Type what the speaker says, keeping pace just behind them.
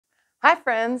Hi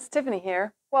friends, Tiffany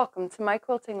here. Welcome to my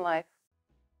quilting life.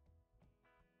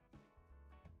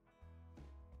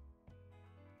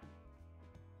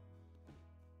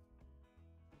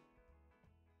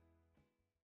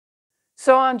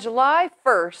 So on July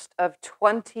 1st of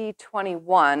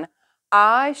 2021,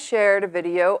 I shared a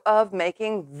video of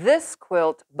making this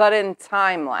quilt, but in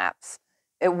time lapse.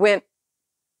 It went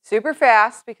super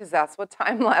fast because that's what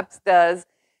time lapse does.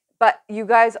 But you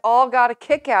guys all got a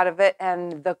kick out of it,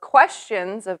 and the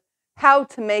questions of how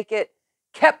to make it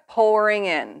kept pouring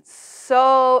in.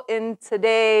 So in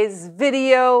today's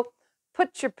video,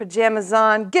 put your pajamas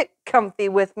on, get comfy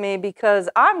with me, because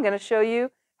I'm going to show you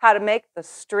how to make the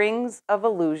Strings of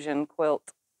Illusion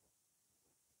quilt.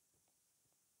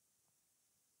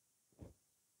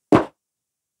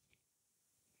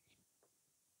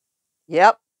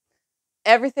 Yep,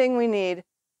 everything we need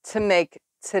to make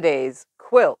today's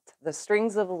quilt, the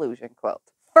Strings of Illusion quilt.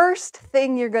 First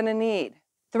thing you're going to need,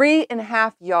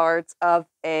 3.5 yards of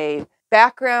a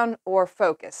background or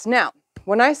focus. Now,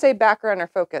 when I say background or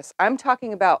focus, I'm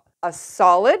talking about a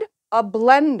solid, a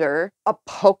blender, a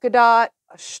polka dot,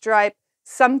 a stripe,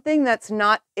 something that's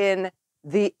not in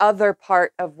the other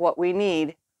part of what we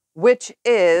need, which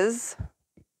is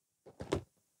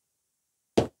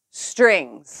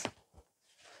strings.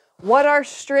 What are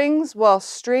strings? Well,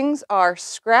 strings are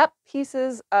scrap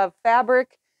pieces of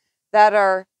fabric that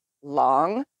are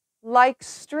long like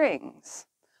strings.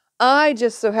 I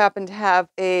just so happen to have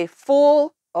a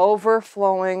full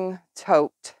overflowing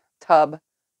tote, tub,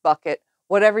 bucket,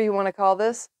 whatever you want to call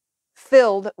this,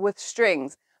 filled with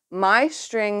strings. My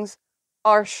strings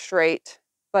are straight,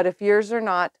 but if yours are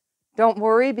not, don't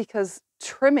worry because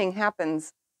trimming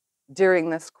happens during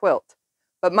this quilt.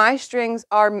 But my strings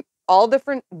are all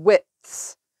different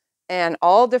widths and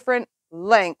all different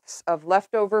lengths of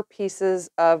leftover pieces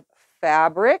of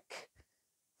fabric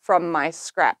from my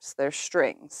scraps. They're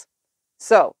strings.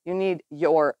 So you need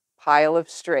your pile of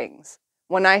strings.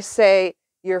 When I say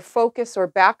your focus or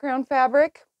background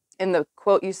fabric, in the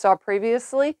quilt you saw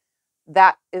previously,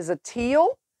 that is a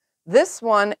teal. This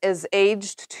one is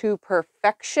aged to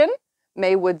perfection,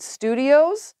 Maywood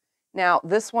Studios. Now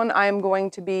this one I'm going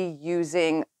to be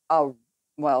using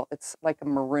well, it's like a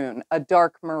maroon, a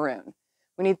dark maroon.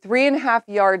 We need 3.5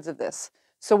 yards of this.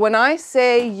 So when I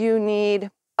say you need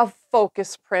a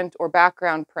focus print or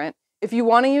background print, if you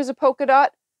want to use a polka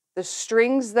dot, the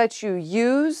strings that you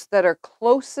use that are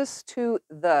closest to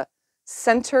the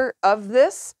center of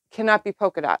this cannot be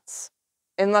polka dots,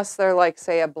 unless they're like,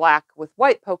 say, a black with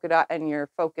white polka dot and your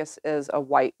focus is a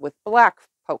white with black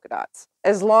polka dots.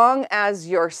 As long as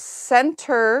your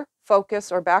center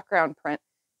focus or background print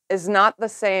is not the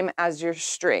same as your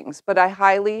strings, but I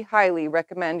highly, highly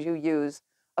recommend you use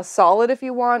a solid if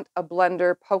you want, a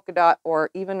blender, polka dot, or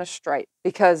even a stripe,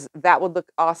 because that would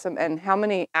look awesome. And how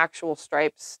many actual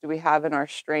stripes do we have in our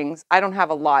strings? I don't have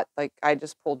a lot. Like I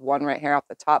just pulled one right here off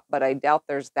the top, but I doubt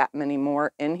there's that many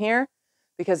more in here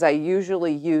because I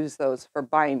usually use those for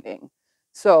binding.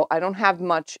 So I don't have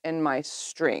much in my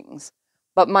strings,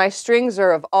 but my strings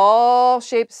are of all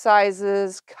shapes,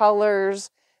 sizes, colors.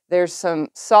 There's some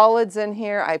solids in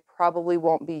here. I probably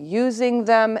won't be using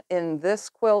them in this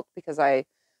quilt because I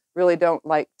really don't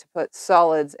like to put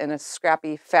solids in a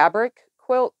scrappy fabric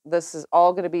quilt. This is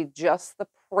all going to be just the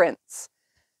prints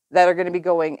that are going to be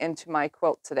going into my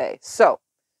quilt today. So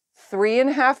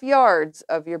 3.5 yards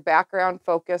of your background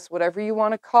focus, whatever you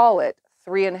want to call it,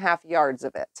 3.5 yards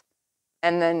of it.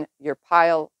 And then your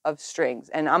pile of strings.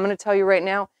 And I'm going to tell you right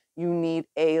now, you need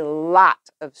a lot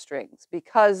of strings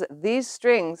because these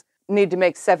strings need to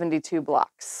make 72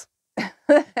 blocks.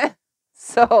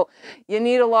 So you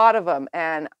need a lot of them,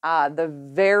 and the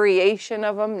variation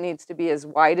of them needs to be as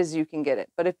wide as you can get it.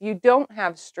 But if you don't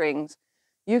have strings,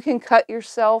 you can cut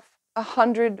yourself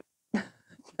 100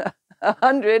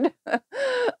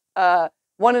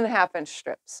 1.5 inch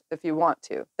strips if you want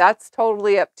to. That's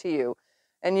totally up to you.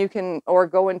 And you can, or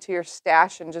go into your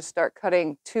stash and just start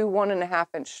cutting 2 1.5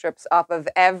 inch strips off of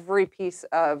every piece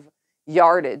of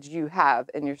yardage you have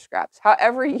in your scraps.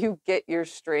 However you get your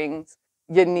strings,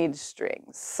 you need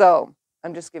strings. So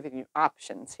I'm just giving you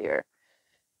options here.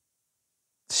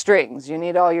 Strings, you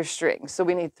need all your strings. So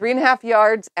we need 3.5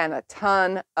 yards and a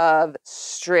ton of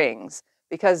strings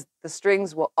because the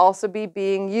strings will also be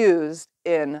being used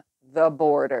in the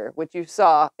border, which you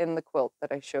saw in the quilt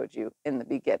that I showed you in the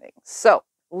beginning. So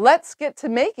let's get to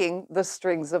making the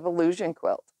Strings of Illusion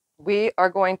quilt. We are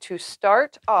going to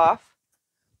start off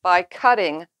by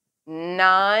cutting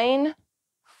 9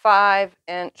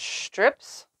 5-inch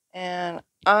strips. And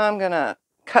I'm going to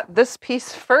cut this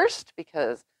piece first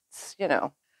because it's, you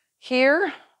know,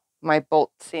 here My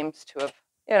bolt seems to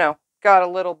have, got a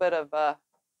little bit of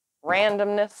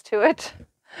randomness to it.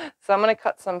 So I'm going to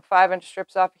cut some 5-inch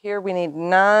strips off here. We need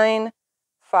 9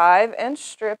 5-inch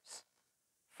strips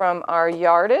from our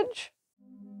yardage.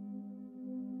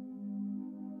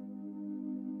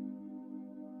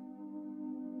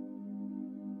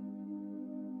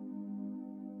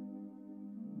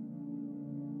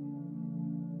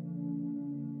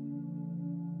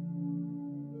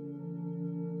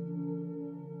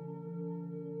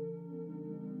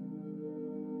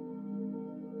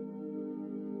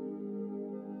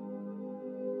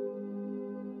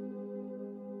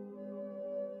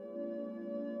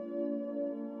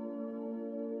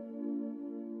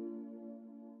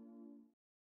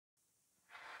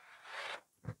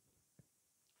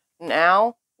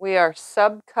 Now we are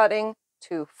subcutting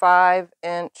to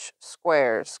 5-inch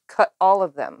squares. Cut all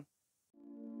of them.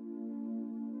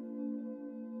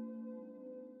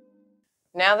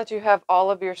 Now that you have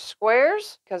all of your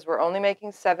squares, because we're only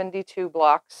making 72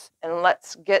 blocks, and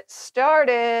let's get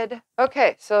started.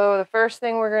 Okay, so the first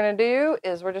thing we're going to do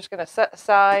is we're just going to set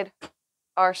aside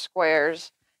our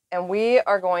squares, and we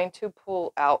are going to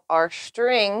pull out our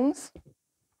strings.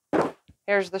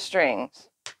 Here's the strings.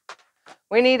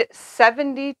 We need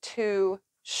 72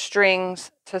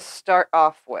 strings to start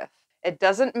off with. It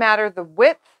doesn't matter the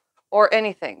width or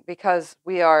anything because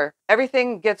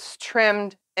everything gets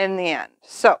trimmed in the end.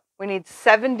 So we need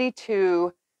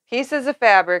 72 pieces of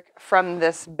fabric from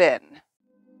this bin.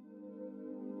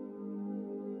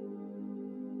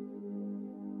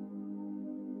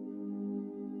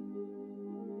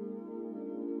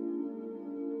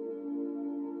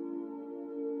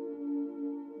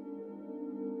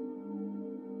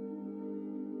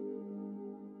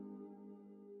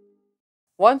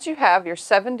 Once you have your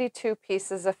 72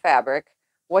 pieces of fabric,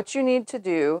 what you need to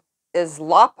do is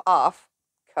cut off,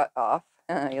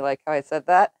 you like how I said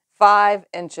that? 5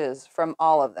 inches from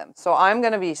all of them. So I'm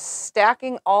going to be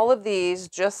stacking all of these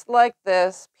just like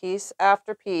this, piece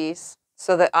after piece,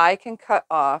 so that I can cut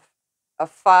off a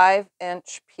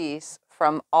 5-inch piece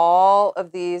from all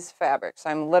of these fabrics.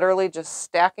 I'm literally just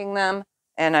stacking them,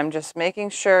 and I'm just making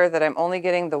sure that I'm only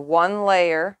getting the one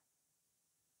layer,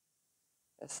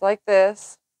 just like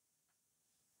this.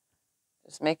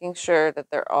 Just making sure that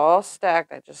they're all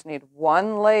stacked. I just need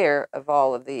one layer of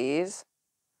all of these.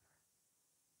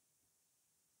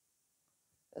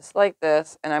 Just like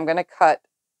this. And I'm going to cut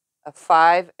a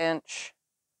 5-inch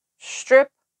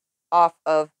strip off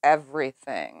of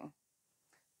everything.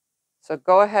 So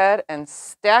go ahead and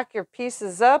stack your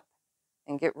pieces up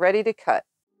and get ready to cut.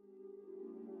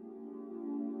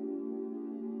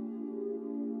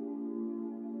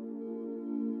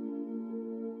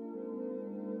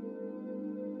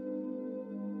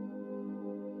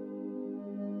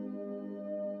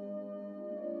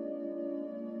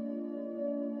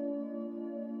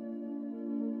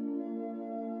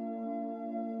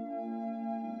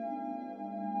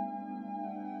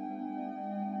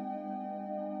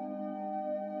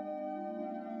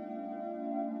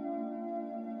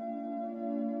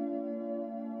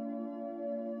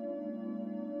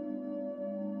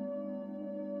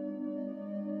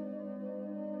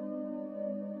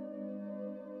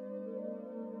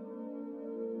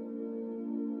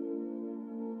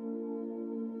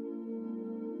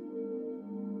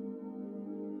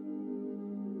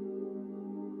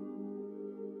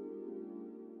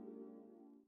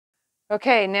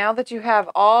 Okay, now that you have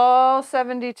all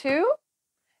 72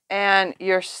 and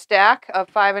your stack of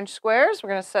 5-inch squares, we're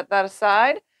going to set that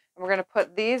aside. And we're going to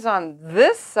put these on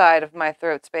this side of my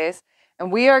throat space,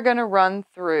 and we are going to run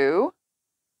through.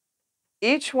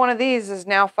 Each one of these is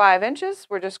now 5 inches.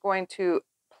 We're just going to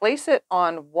place it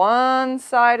on one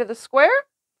side of the square,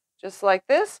 just like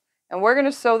this, and we're going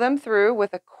to sew them through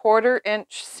with a 1/4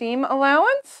 inch seam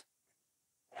allowance.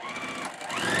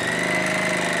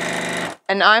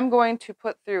 And I'm going to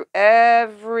put through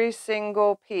every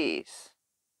single piece.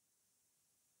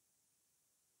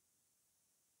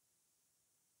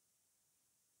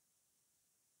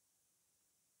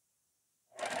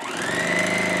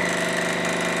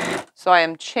 So I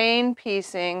am chain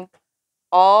piecing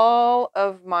all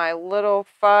of my little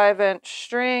 5-inch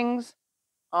strings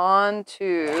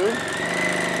onto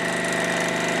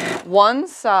one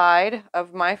side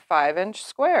of my 5-inch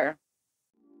square.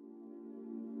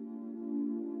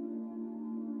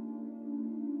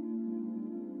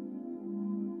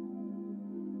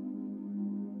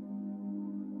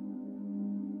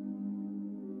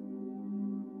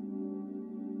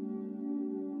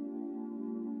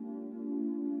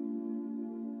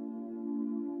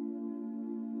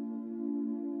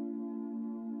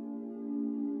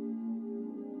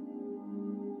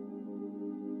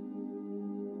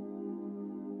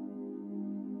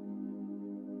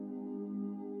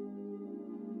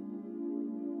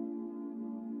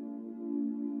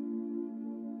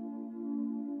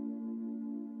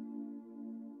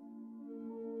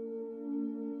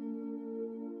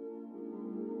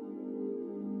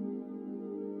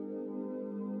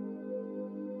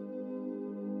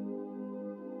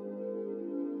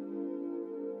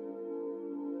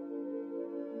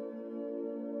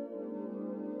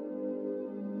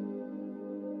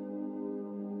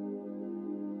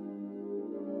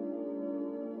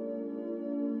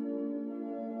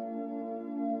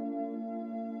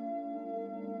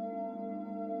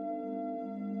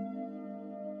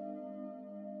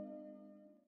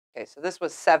 Okay, so this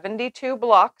was 72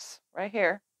 blocks right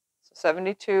here. So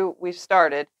 72 we've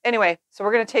started. Anyway, so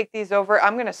we're going to take these over.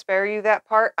 I'm going to spare you that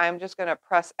part. I'm just going to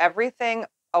press everything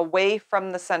away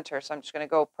from the center. So I'm just going to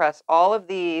go press all of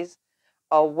these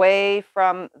away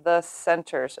from the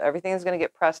center. So everything is going to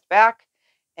get pressed back,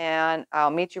 and I'll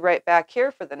meet you right back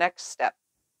here for the next step.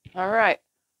 All right.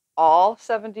 All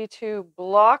 72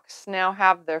 blocks now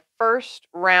have their first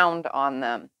round on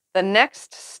them. The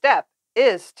next step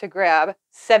is to grab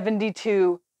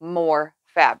 72 more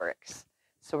fabrics.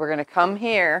 So we're going to come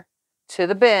here to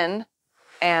the bin,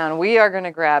 and we are going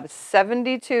to grab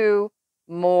 72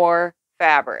 more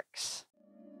fabrics.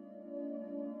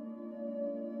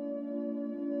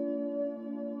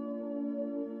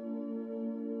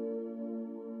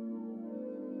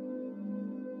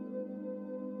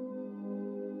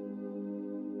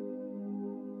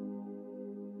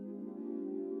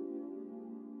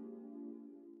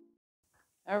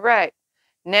 All right,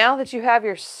 now that you have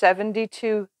your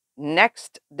 72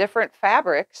 next different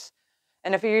fabrics,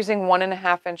 and if you're using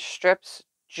 1.5-inch strips,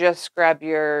 just grab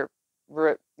your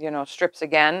strips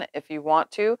again if you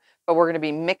want to, but we're going to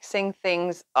be mixing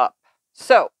things up.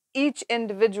 So each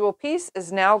individual piece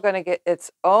is now going to get its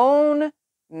own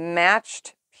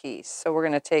matched piece. So we're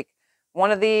going to take one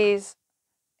of these,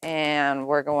 and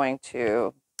we're going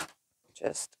to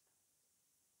just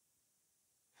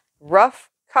rough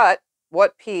cut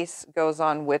what piece goes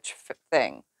on which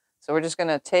thing. So we're just going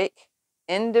to take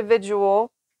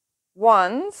individual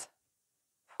ones,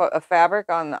 put a fabric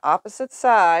on the opposite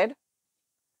side,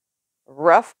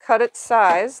 rough cut its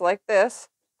size like this,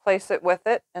 place it with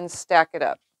it, and stack it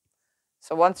up.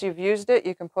 So once you've used it,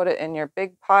 you can put it in your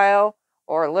big pile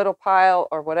or a little pile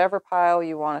or whatever pile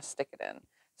you want to stick it in.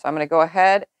 So I'm going to go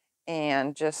ahead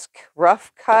and just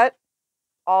rough cut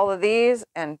all of these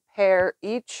and pair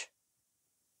each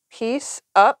piece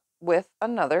up with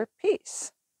another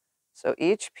piece. So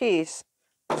each piece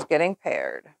is getting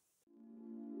paired.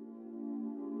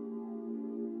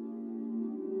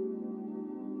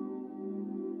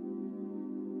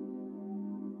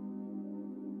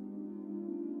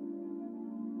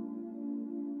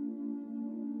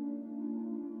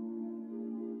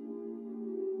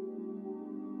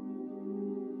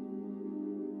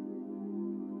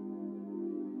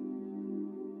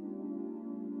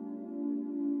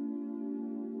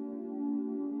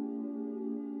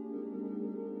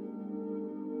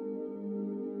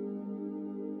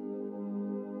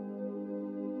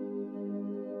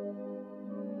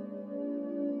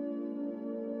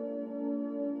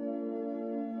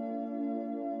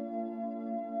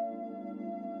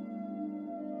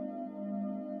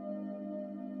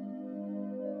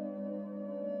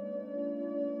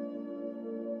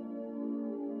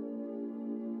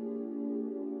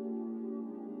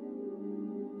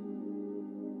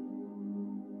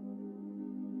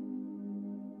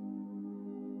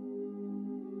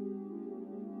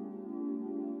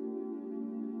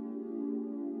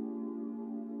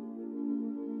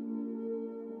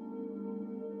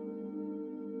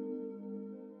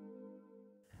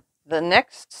 The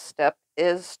next step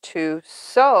is to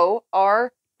sew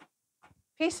our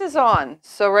pieces on.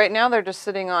 So right now they're just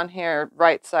sitting on here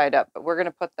right side up, but we're going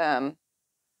to put them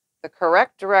the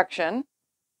correct direction.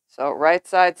 So right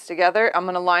sides together. I'm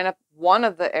going to line up one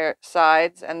of the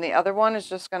sides, and the other one is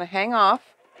just going to hang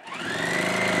off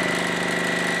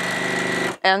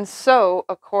and sew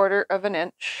 1/4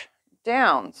 inch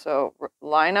down. So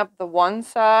line up the one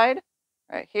side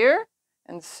right here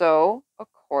and sew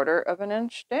 1/4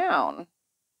 inch down.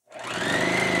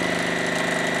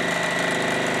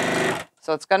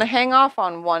 So it's going to hang off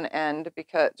on one end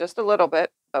because just a little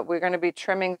bit, but we're going to be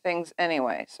trimming things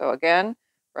anyway. So again,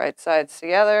 right sides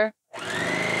together,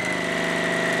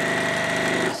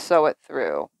 sew it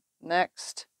through.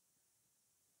 Next,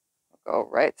 go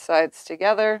right sides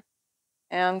together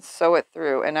and sew it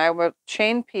through. And I will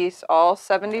chain piece all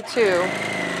 72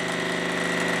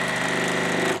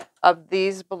 of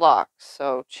these blocks.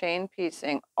 So chain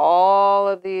piecing all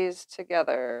of these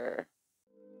together.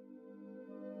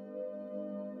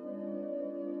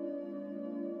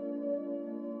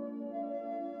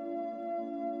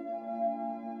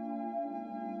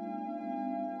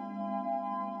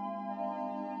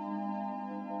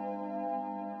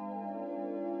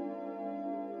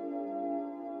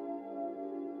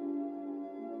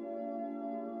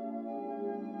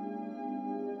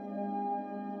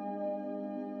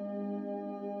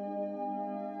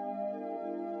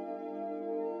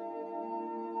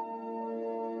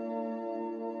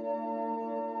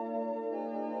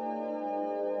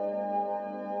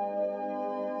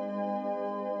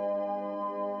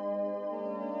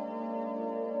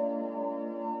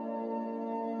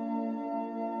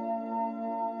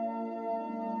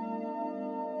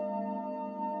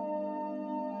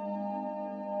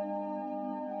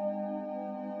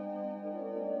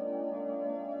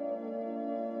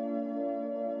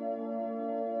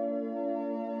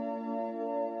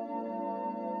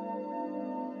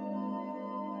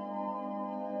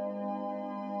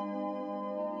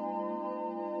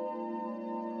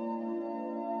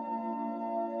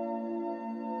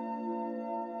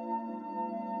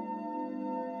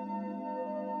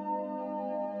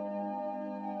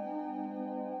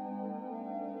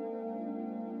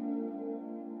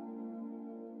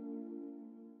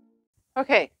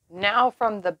 Okay, now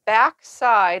from the back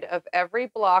side of every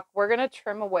block, we're going to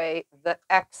trim away the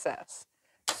excess.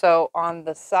 So on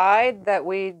the side that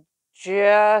we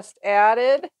just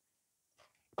added,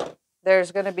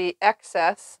 there's going to be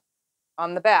excess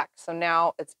on the back. So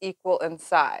now it's equal in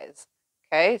size.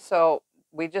 Okay, so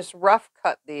we just rough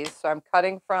cut these. So I'm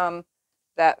cutting from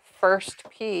that first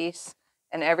piece,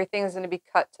 and everything's going to be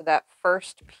cut to that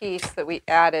first piece that we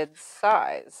added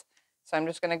size. So I'm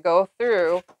just going to go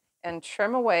through and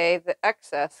trim away the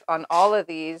excess on all of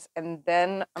these, and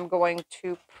then I'm going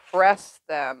to press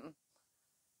them.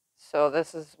 So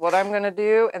this is what I'm going to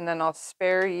do, and then I'll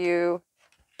spare you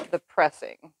the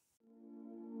pressing.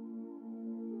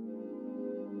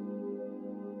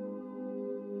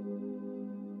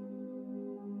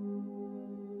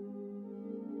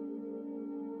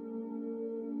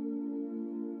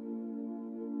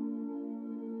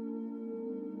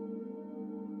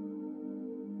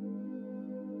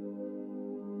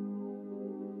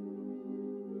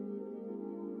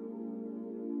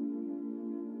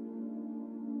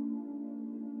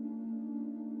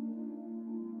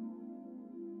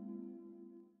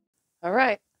 All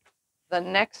right, the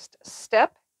next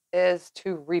step is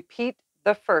to repeat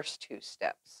the first two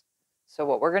steps. So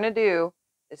what we're going to do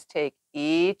is take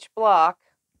each block,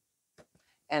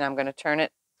 and I'm going to turn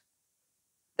it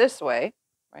this way,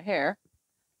 right here,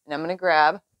 and I'm going to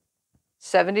grab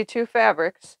 72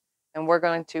 fabrics, and we're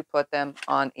going to put them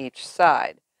on each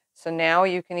side. So now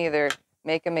you can either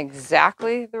make them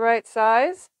exactly the right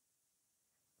size,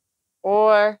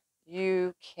 or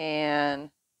you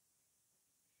can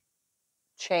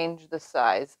change the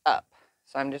size up.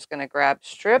 So I'm just going to grab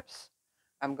strips.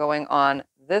 I'm going on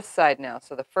this side now.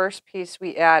 So the first piece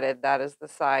we added, that is the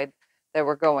side that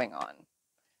we're going on.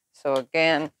 So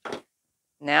again,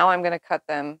 now I'm going to cut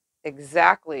them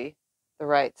exactly the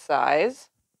right size.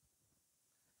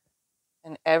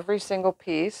 And every single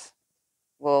piece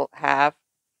will have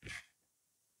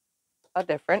a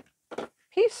different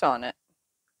piece on it.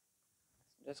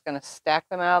 I'm just going to stack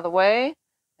them out of the way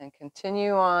and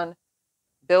continue on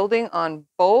building on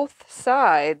both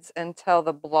sides until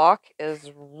the block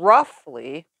is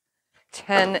roughly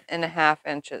 10.5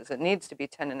 inches. It needs to be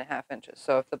 10.5 inches.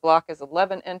 So if the block is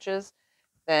 11 inches,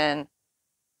 then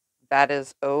that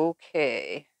is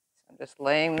okay. So I'm just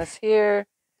laying this here,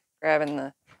 grabbing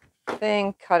the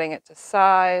thing, cutting it to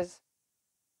size.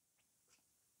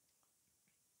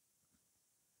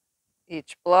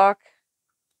 Each block,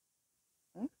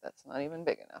 that's not even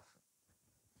big enough.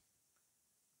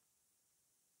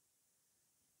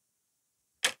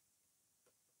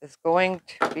 Is going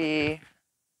to be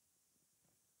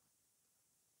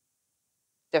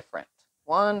different,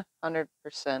 100%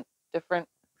 different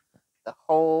the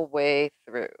whole way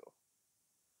through.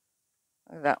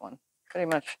 Look at that one, pretty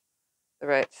much the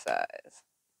right size.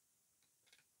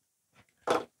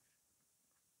 So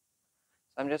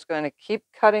I'm just going to keep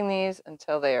cutting these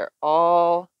until they are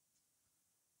all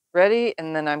ready,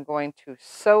 and then I'm going to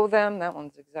sew them. That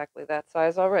one's exactly that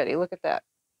size already. Look at that.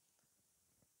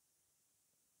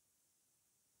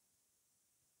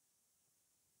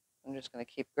 I'm just going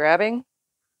to keep grabbing,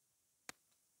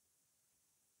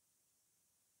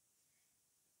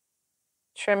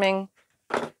 trimming,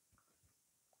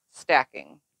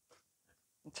 stacking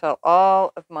until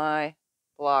all of my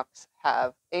blocks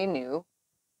have a new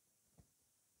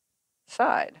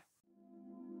side.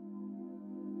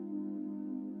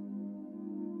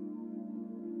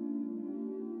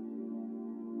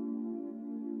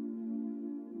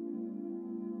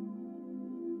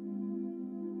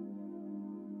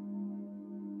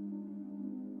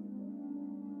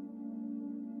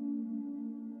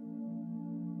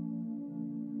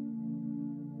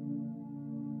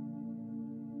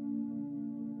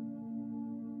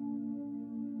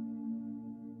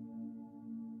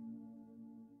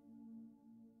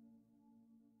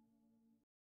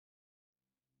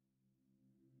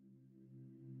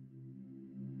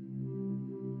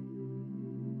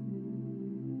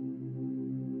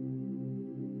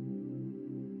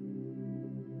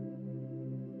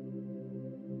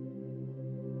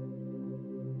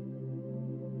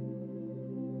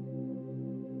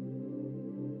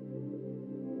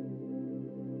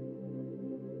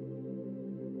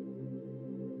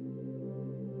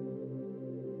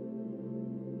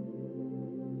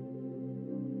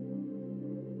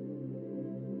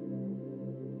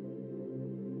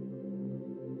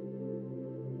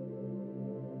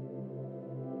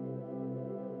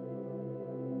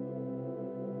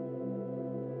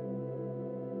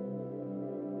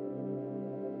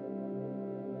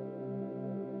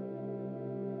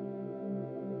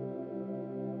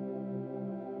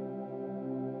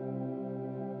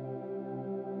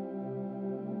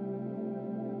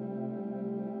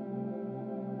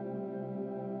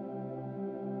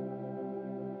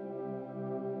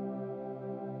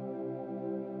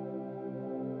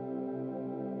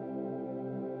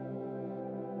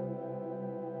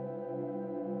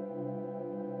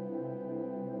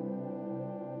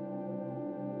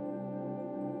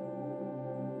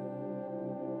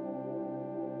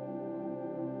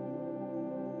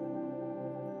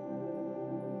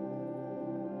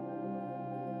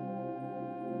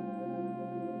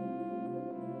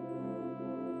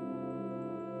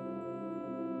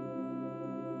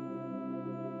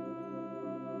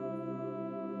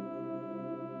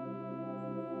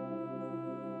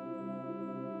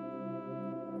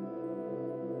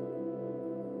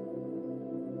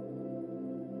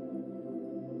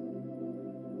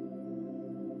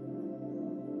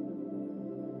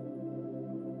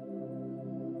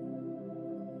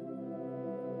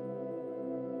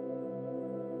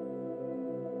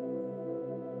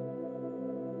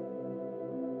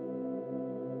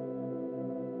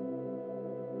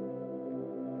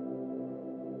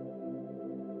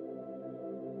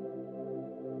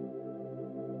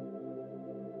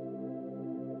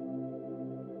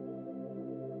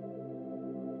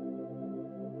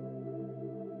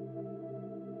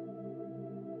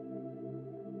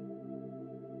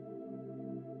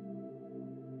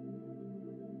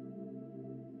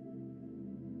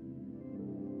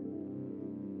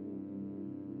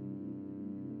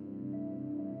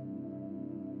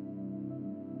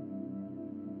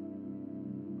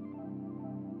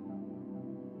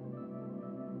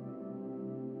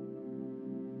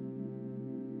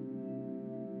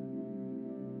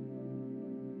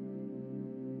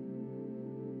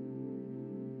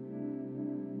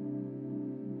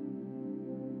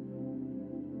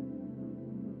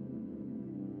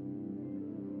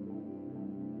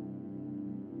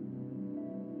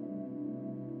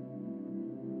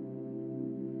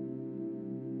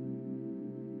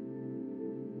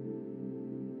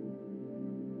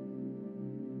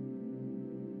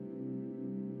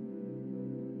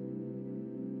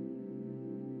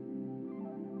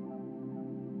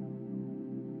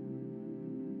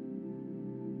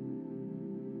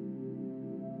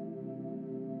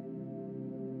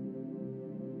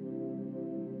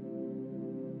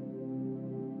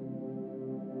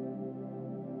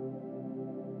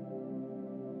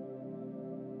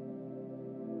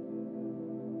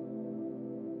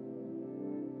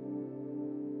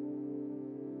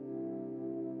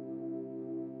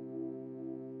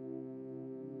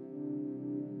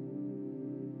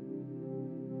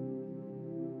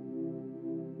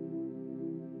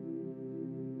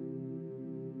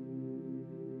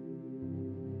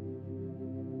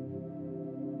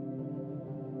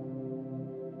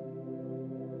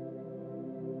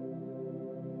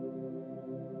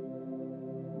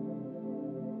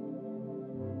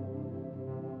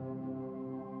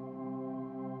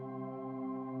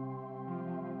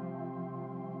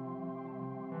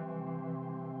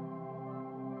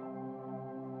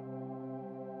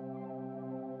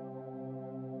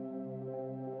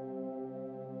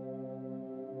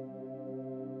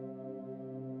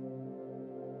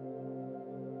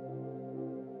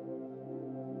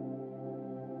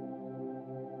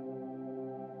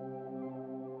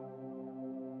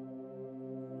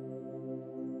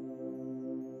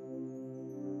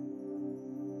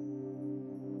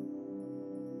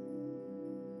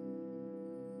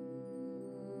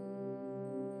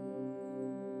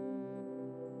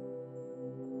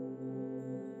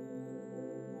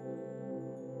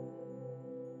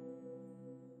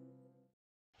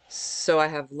 So I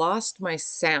have lost my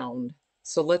sound.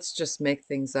 So let's just make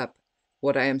things up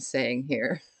what I am saying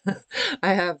here.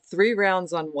 I have 3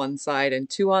 rounds on one side and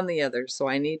 2 on the other, so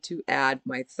I need to add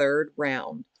my 3rd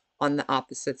round on the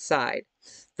opposite side.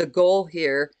 The goal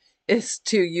here is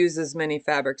to use as many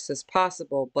fabrics as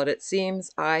possible, but it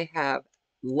seems I have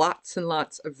lots and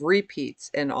lots of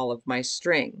repeats in all of my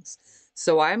strings.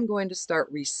 So I'm going to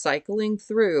start recycling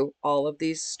through all of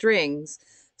these strings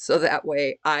so that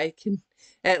way I can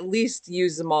at least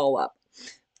use them all up.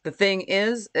 The thing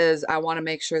is I want to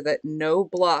make sure that no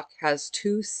block has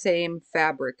 2 same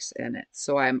fabrics in it.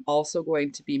 So I'm also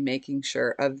going to be making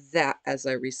sure of that as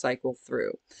I recycle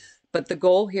through. But the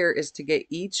goal here is to get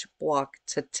each block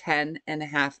to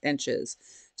 10.5 inches.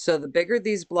 So the bigger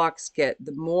these blocks get,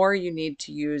 the more you need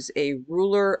to use a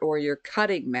ruler or your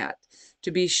cutting mat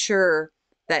to be sure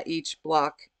that each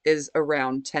block is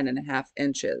around 10.5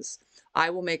 inches. I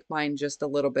will make mine just a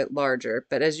little bit larger,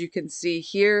 but as you can see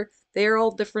here, they are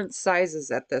all different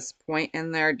sizes at this point,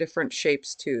 and they're different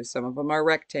shapes too. Some of them are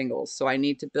rectangles, so I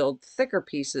need to build thicker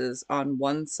pieces on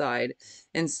one side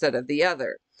instead of the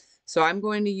other. So I'm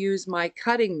going to use my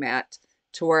cutting mat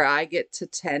to where I get to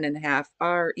 10.5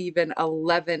 or even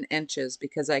 11 inches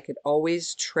because I could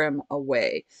always trim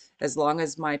away as long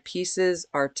as my pieces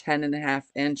are 10.5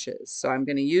 inches. So I'm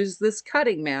going to use this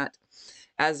cutting mat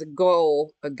as a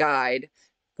guide,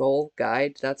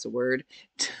 that's a word,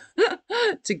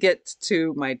 to get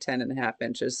to my 10.5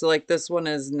 inches. So like this one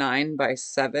is 9 by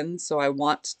 7. So I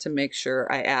want to make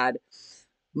sure I add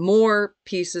more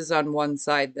pieces on one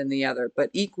side than the other, but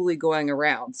equally going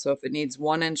around. So if it needs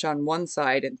 1 inch on one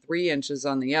side and 3 inches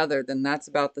on the other, then that's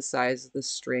about the size of the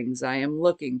strings I am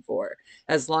looking for,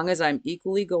 as long as I'm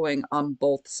equally going on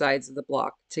both sides of the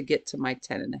block to get to my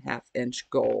 10.5 inch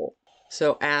goal.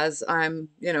 So as I'm,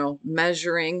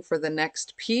 measuring for the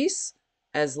next piece,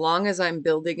 as long as I'm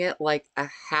building it like a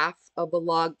half of a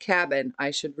log cabin,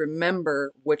 I should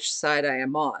remember which side I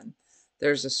am on.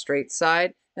 There's a straight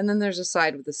side, and then there's a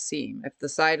side with a seam. If the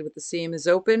side with the seam is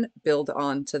open, build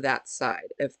on to that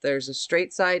side. If there's a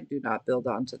straight side, do not build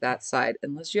on to that side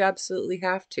unless you absolutely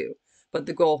have to. But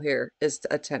the goal here is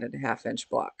a 10.5 inch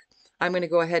block. I'm going to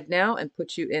go ahead now and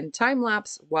put you in time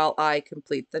lapse while I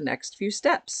complete the next few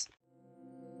steps.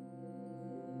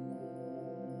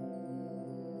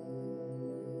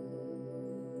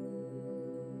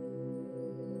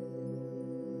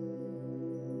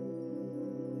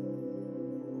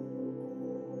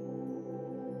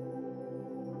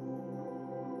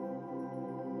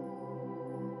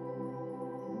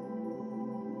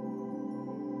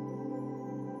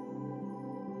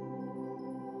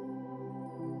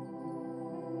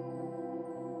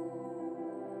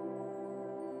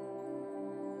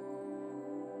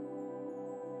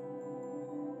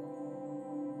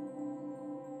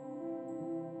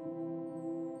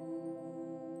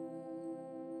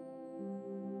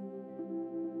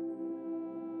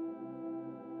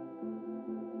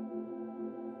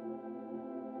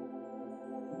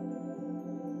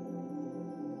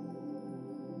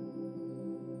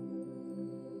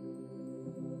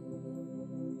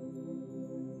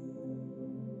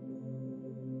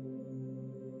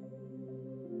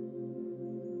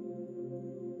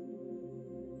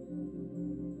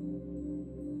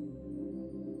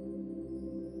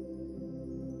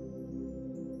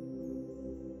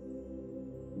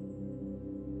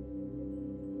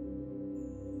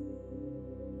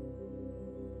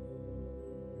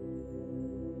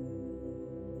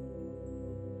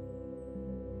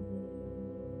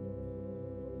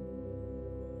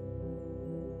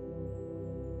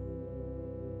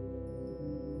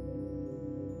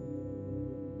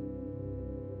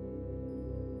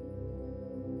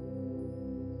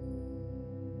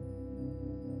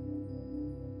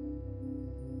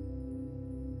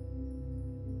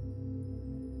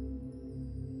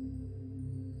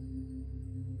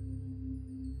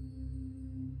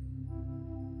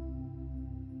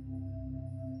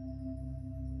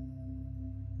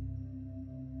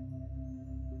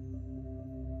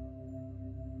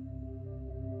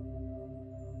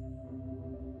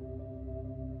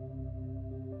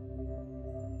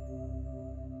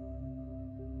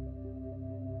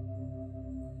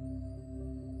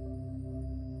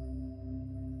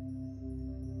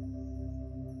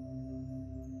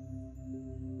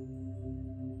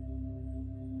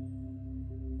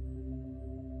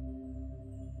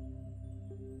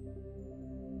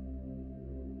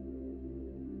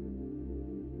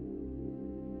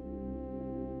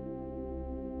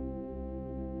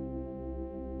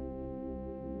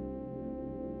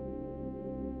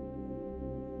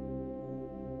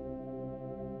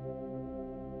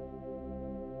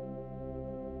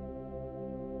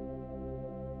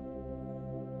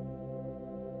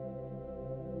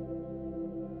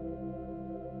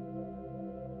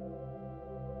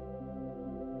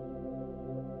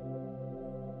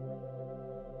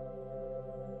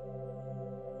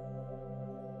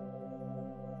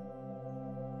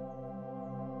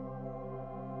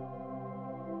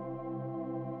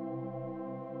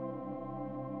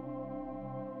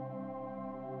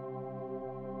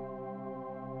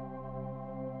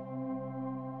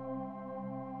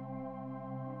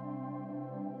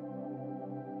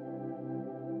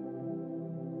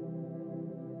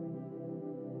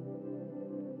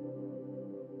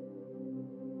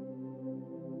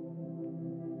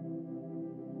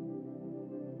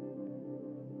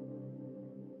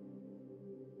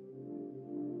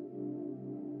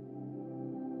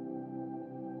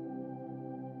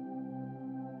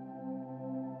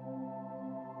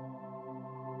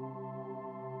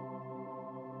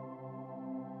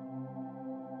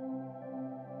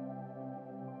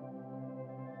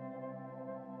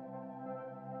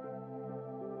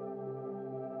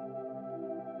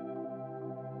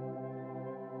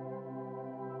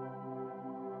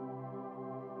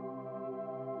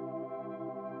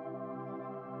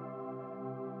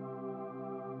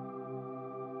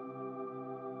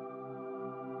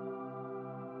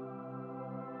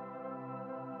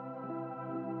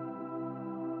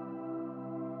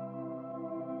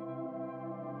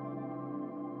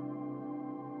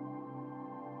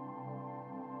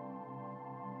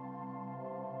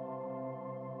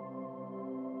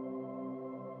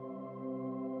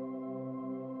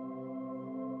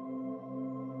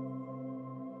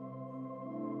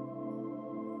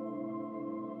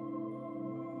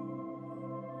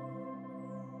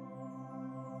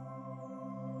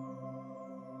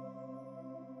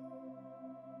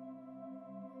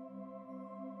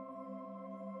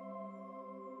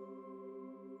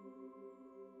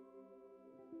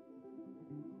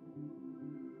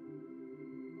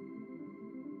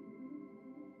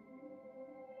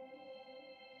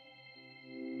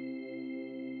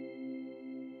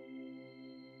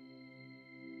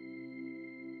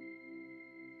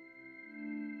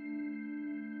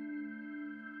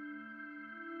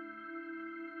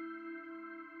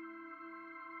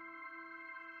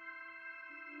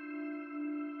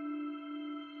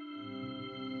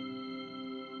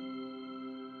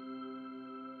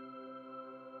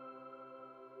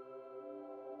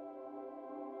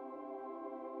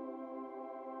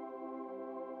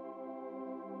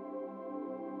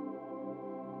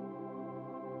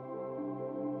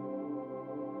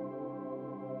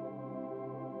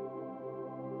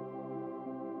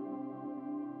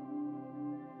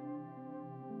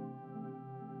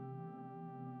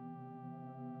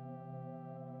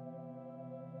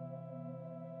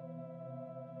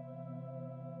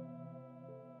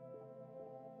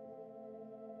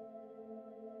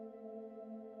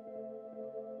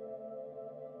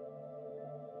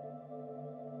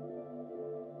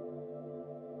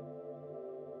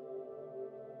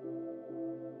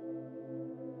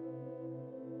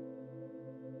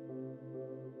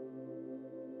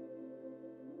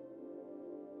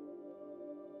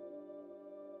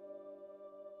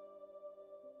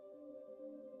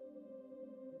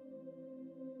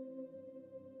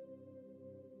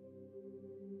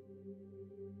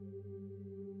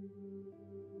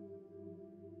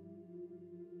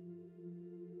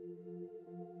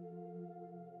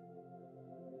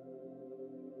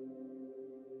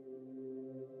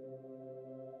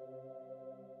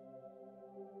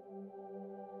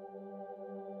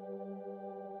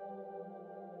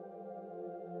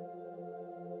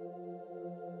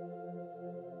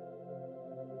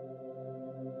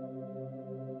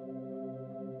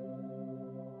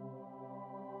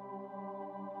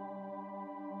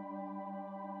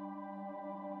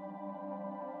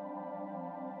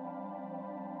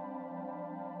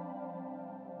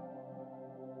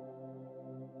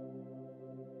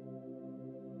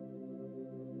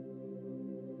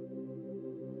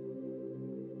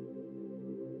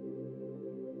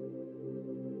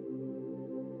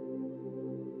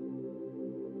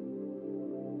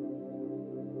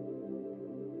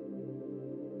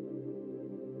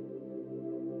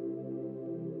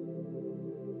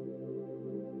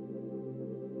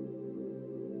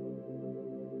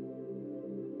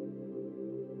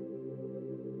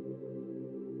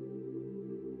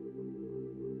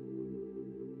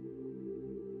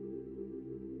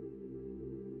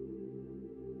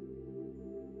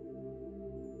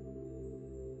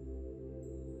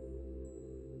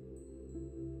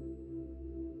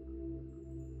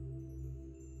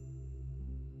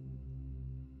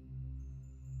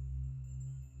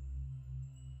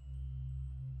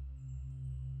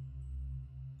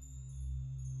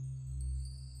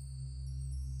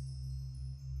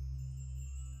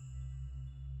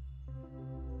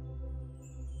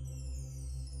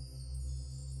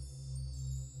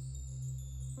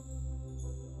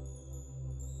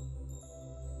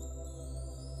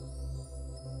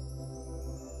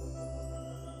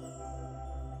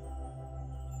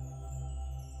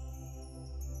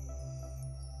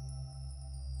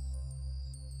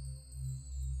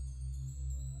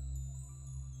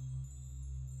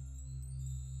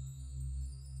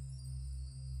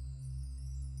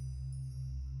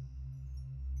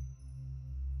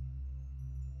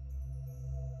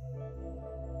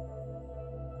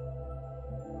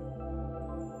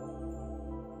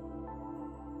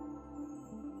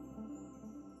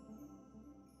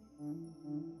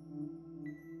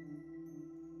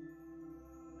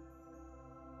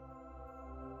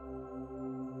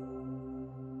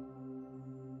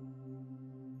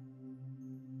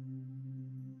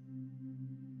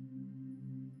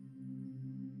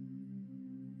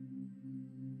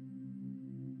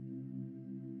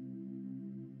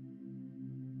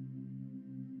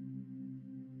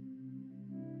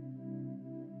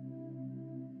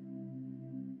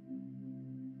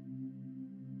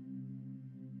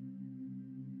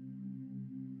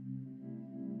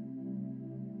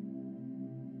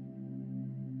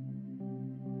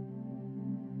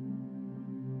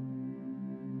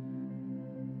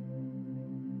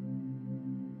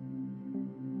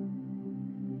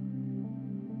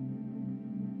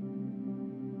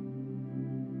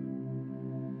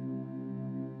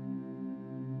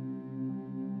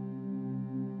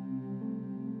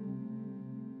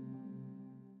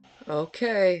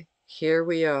 Okay, here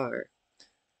we are.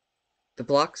 The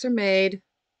blocks are made.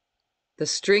 The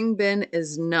string bin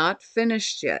is not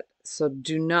finished yet, so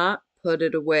do not put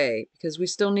it away because we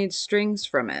still need strings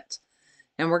from it.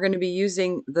 And we're going to be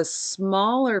using the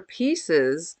smaller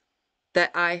pieces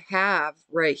that I have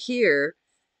right here.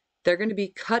 They're going to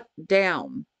be cut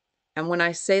down. And when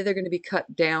I say they're going to be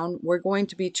cut down, we're going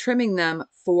to be trimming them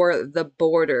for the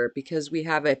border because we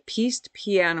have a pieced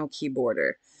piano key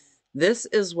border. This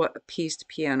is what a pieced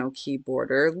piano key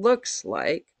border looks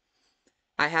like.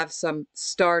 I have some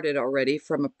started already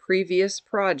from a previous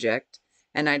project,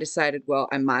 and I decided, well,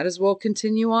 I might as well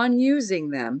continue on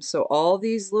using them. So all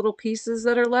these little pieces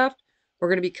that are left, we're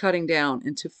going to be cutting down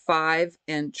into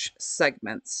 5-inch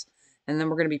segments. And then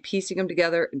we're going to be piecing them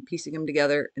together and piecing them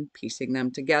together and piecing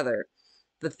them together.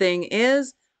 The thing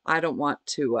is, I don't want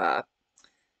to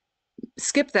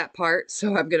skip that part, so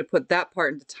I'm going to put that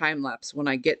part into time lapse when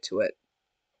I get to it.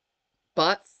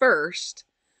 But first,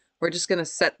 we're just going to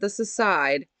set this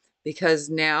aside because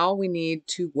now we need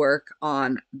to work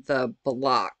on the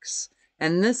blocks.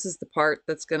 And this is the part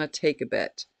that's going to take a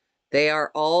bit. They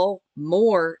are all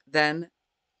more than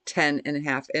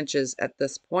 10.5 inches at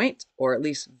this point, or at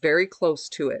least very close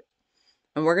to it.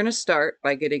 And we're going to start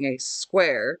by getting a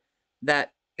square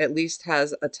that at least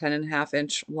has a 10.5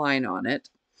 inch line on it.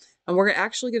 And we're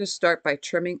actually going to start by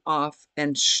trimming off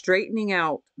and straightening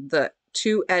out the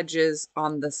 2 edges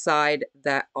on the side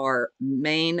that our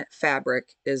main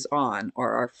fabric is on,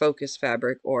 or our focus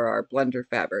fabric or our blender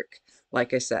fabric.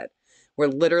 Like I said, we're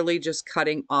literally just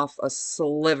cutting off a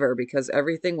sliver because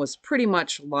everything was pretty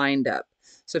much lined up.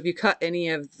 So if you cut any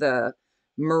of the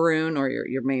maroon or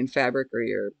your main fabric or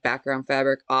your background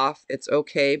fabric off, it's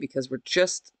okay because we're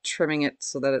just trimming it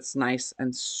so that it's nice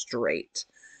and straight.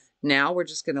 Now we're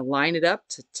just going to line it up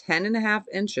to 10.5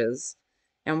 inches,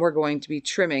 and we're going to be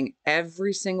trimming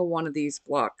every single one of these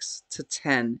blocks to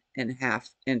 10.5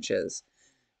 inches,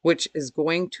 which is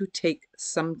going to take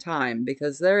some time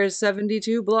because there is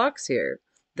 72 blocks here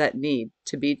that need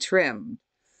to be trimmed.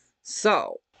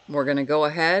 So we're going to go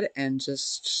ahead and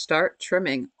just start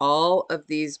trimming all of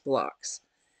these blocks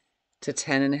to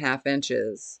 10.5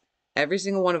 inches. Every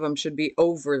single one of them should be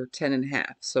over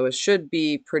 10.5, so it should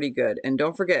be pretty good. And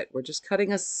don't forget, we're just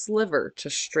cutting a sliver to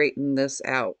straighten this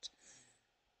out.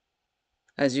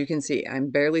 As you can see, I'm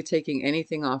barely taking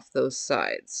anything off those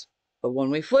sides. But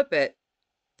when we flip it,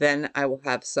 then I will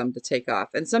have some to take off.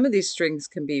 And some of these strings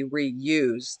can be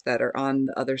reused that are on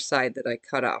the other side that I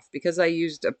cut off because I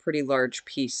used a pretty large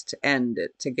piece to end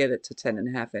it to get it to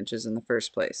 10.5 inches in the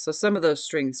first place. So some of those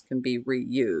strings can be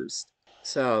reused.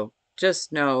 So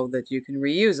just know that you can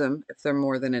reuse them if they're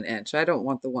more than an inch. I don't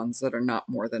want the ones that are not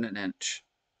more than an inch.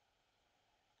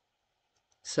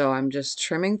 So I'm just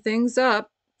trimming things up,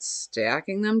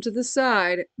 stacking them to the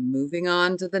side, moving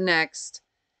on to the next.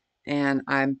 And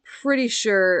I'm pretty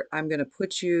sure I'm going to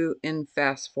put you in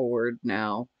fast forward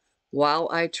now while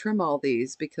I trim all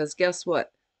these because guess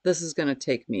what? This is going to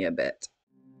take me a bit.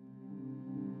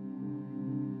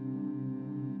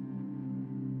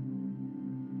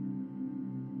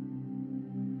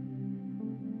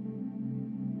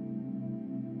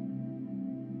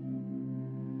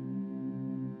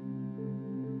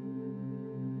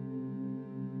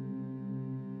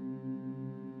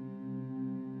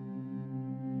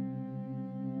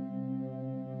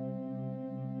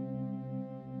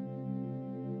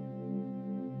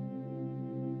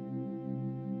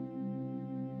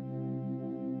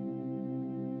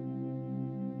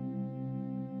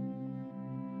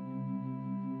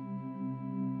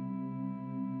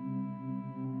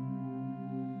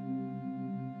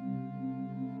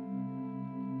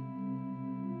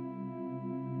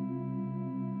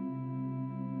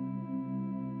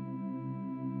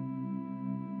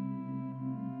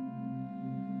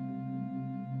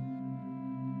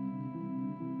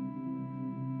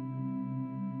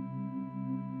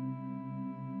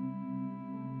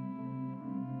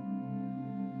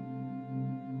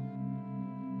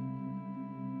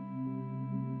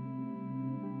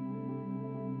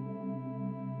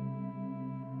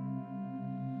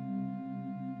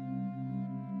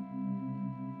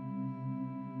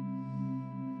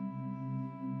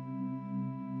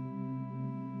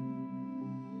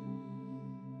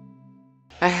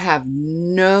 I have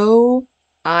no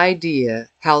idea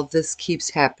how this keeps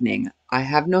happening. I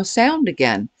have no sound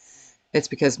again. It's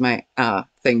because my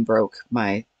thing broke.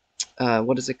 My,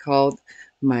 what is it called?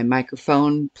 My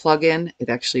microphone plug-in. It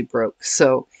actually broke.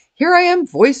 So here I am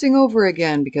voicing over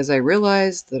again because I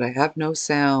realized that I have no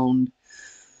sound.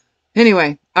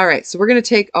 Anyway, all right, so we're going to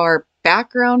take our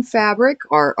background fabric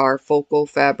or our focal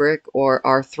fabric or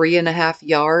our 3.5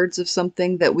 yards of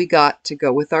something that we got to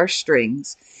go with our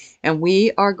strings. And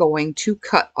we are going to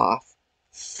cut off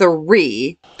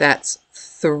that's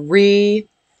three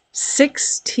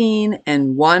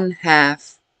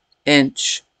 16.5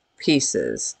 inch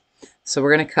pieces. So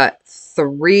we're going to cut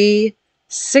three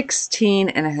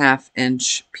 16.5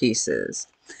 inch pieces.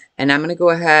 And I'm going to go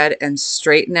ahead and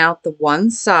straighten out the one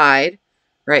side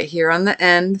right here on the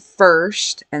end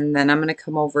first, and then I'm going to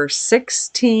come over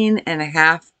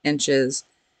 16.5 inches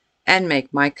and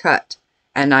make my cut.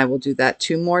 And I will do that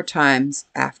 2 more times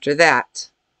after that.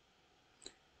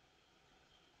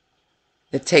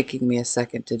 It's taking me a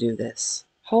second to do this.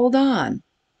 Hold on.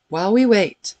 While we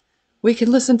wait, we can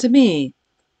listen to me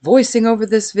voicing over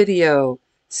this video,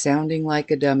 sounding like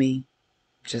a dummy.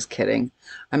 Just kidding.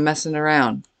 I'm messing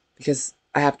around because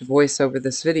I have to voice over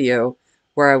this video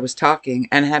where I was talking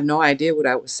and had no idea what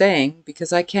I was saying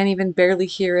because I can't even barely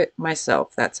hear it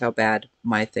myself. That's how bad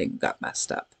my thing got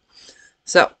messed up.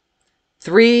 So,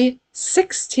 three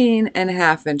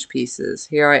 16.5 inch pieces.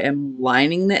 Here I am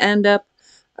lining the end up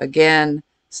again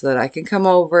so that I can come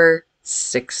over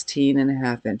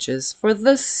 16.5 inches for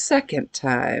the second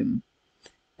time.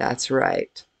 That's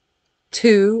right.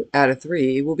 2 out of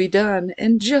 3 will be done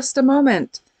in just a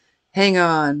moment. Hang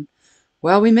on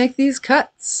while we make these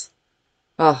cuts.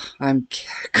 Oh, I'm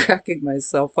cracking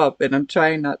myself up and I'm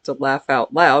trying not to laugh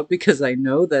out loud because I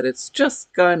know that it's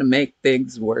just going to make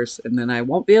things worse and then I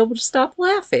won't be able to stop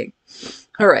laughing.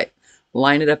 All right,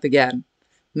 line it up again.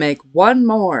 Make one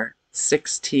more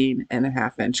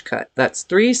 16.5 inch cut. That's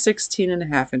 3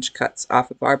 16.5 inch cuts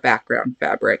off of our background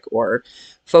fabric or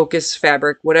focus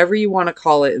fabric, whatever you want to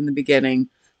call it in the beginning.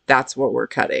 That's what we're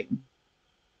cutting.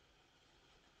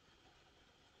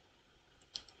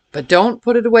 But don't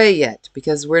put it away yet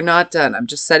because we're not done. I'm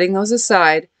just setting those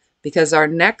aside because our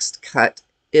next cut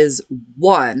is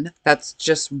that's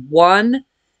just one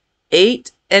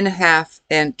 8.5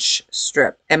 inch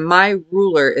strip. And my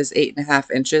ruler is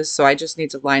 8.5 inches, so I just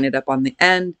need to line it up on the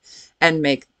end and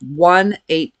make one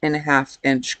 8.5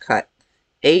 inch cut.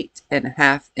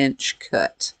 8.5 inch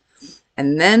cut.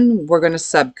 And then we're going to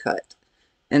subcut.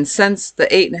 And since the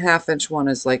 8.5 inch one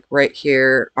is like right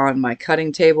here on my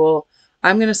cutting table,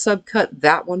 I'm going to subcut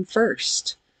that one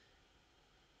first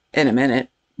in a minute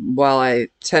while I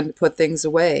tend to put things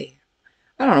away.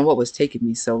 I don't know what was taking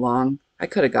me so long. I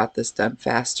could have got this done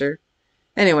faster.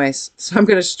 Anyways, so I'm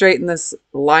going to straighten this,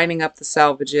 lining up the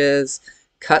salvages,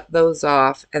 cut those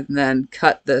off, and then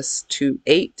cut this to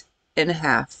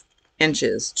 8.5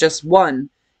 inches. Just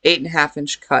one 8.5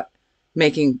 inch cut,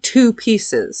 making 2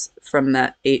 pieces from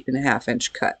that 8.5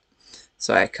 inch cut.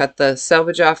 So I cut the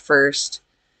selvage off first.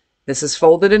 This is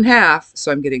folded in half,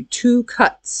 so I'm getting 2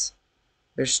 cuts.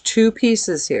 There's 2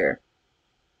 pieces here.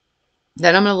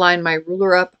 Then I'm going to line my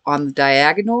ruler up on the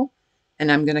diagonal,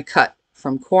 and I'm going to cut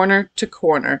from corner to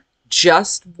corner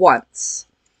just once.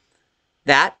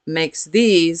 That makes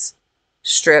these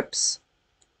strips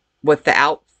with the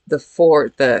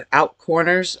out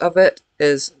corners of it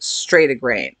is straight a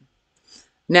grain.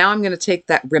 Now I'm going to take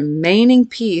that remaining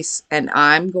piece and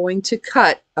I'm going to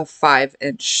cut a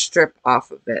 5-inch strip off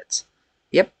of it.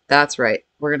 Yep, that's right.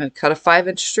 We're going to cut a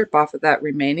 5-inch strip off of that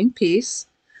remaining piece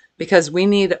because we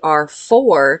need our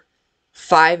 4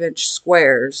 5-inch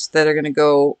squares that are going to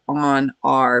go on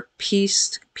our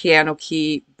pieced piano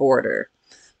key border.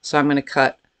 So I'm going to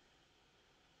cut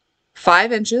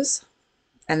 5 inches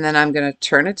and then I'm going to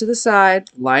turn it to the side,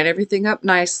 line everything up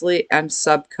nicely, and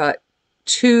subcut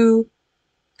 2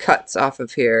 cuts off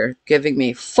of here, giving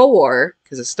me 4,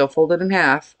 because it's still folded in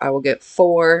half. I will get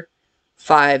 4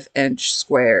 5-inch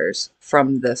squares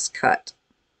from this cut.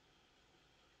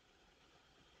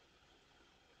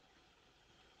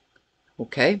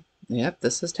 Okay, yep,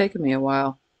 this has taken me a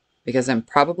while because I'm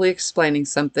probably explaining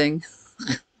something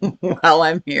while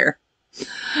I'm here.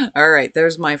 All right,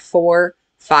 there's my 4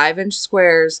 5-inch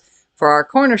squares for our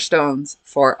cornerstones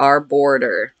for our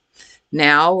border.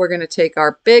 Now we're going to take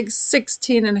our big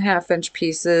 16.5-inch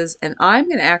pieces and I'm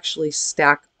going to actually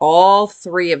stack all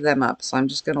 3 of them up. So I'm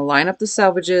just going to line up the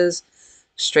selvages,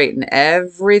 straighten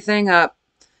everything up,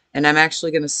 and I'm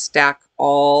actually going to stack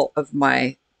all of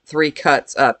my 3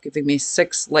 cuts up, giving me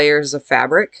 6 layers of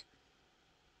fabric.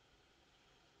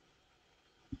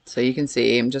 So you can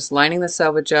see I'm just lining the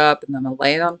selvage up and then I'm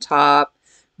laying it on top,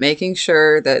 making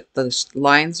sure that the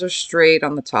lines are straight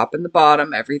on the top and the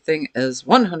bottom. Everything is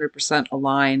 100%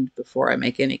 aligned before I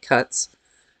make any cuts.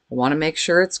 I want to make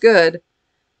sure it's good.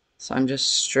 So I'm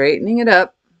just straightening it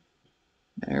up.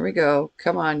 There we go.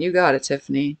 Come on, you got it,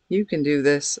 Tiffany. You can do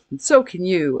this. And so can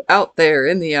you out there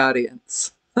in the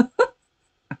audience.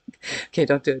 Okay,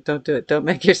 don't do it. Don't do it. Don't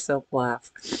make yourself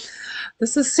laugh.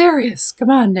 This is serious. Come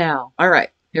on now. All right,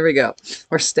 here we go.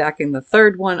 We're stacking the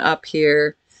third one up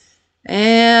here.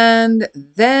 And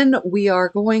then we are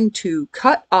going to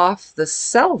cut off the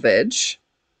selvage.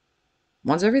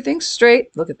 Once everything's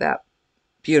straight, look at that.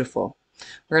 Beautiful.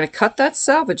 We're going to cut that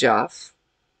selvage off.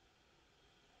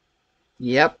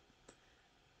 Yep.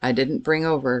 I didn't bring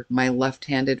over my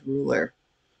left-handed ruler.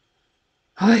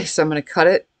 Okay, so I'm going to cut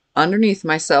it underneath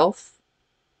myself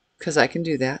because I can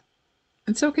do that.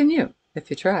 And so can you if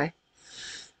you try.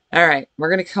 All right, we're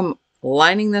going to come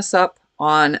lining this up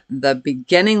on the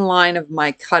beginning line of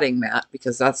my cutting mat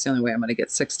because that's the only way I'm going to get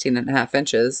 16.5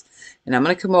 inches. And I'm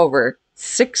going to come over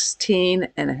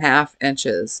 16.5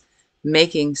 inches,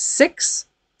 making 6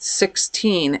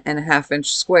 16.5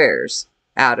 inch squares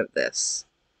out of this.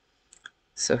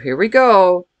 So here we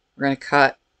go. We're going to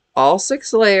cut all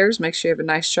 6 layers. Make sure you have a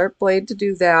nice sharp blade to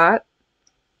do that.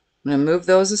 I'm going to move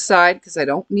those aside because I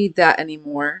don't need that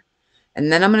anymore.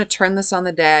 And then I'm going to turn this on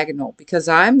the diagonal because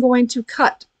I'm going to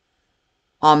cut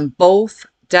on both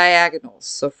diagonals.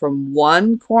 So from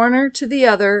one corner to the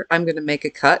other, I'm going to make a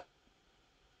cut.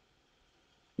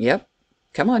 Yep.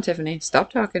 Come on, Tiffany. Stop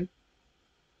talking.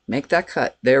 Make that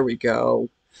cut. There we go.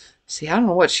 See, I don't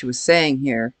know what she was saying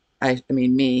here. I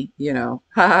mean, me, you know.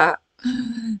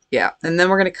 Yeah. And then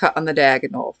we're going to cut on the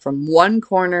diagonal from one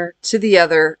corner to the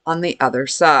other on the other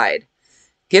side,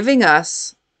 giving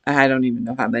us, I don't even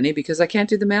know how many because I can't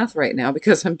do the math right now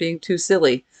because I'm being too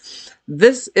silly.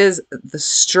 This is the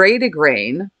straight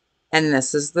grain and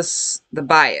this is the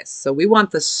bias. So we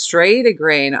want the straight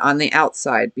grain on the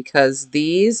outside because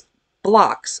these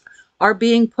blocks are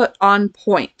being put on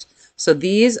point. So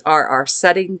these are our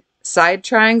setting side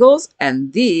triangles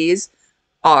and these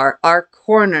are our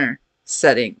corner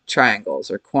setting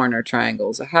triangles or corner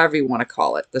triangles, or however you want to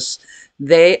call it.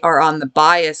 They are on the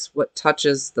bias, what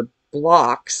touches the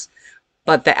blocks,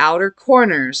 but the outer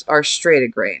corners are straight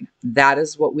grain. That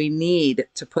is what we need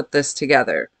to put this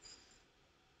together.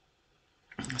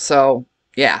 So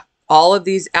yeah, all of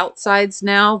these outsides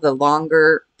now, the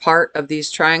longer part of these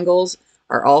triangles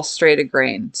are all straight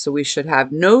grain. So we should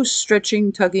have no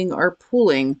stretching, tugging, or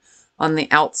pulling on the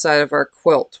outside of our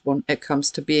quilt when it comes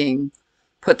to being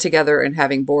put together and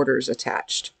having borders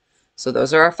attached. So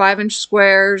those are our 5-inch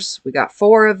squares. We got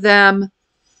 4 of them.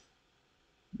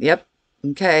 Yep.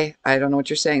 Okay. I don't know what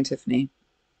you're saying, Tiffany.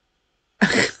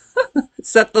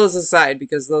 Set those aside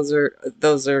because those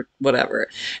are whatever.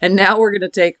 And now we're going to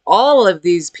take all of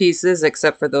these pieces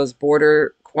except for those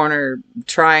border corner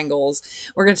triangles.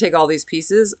 We're going to take all these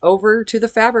pieces over to the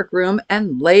fabric room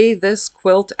and lay this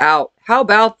quilt out. How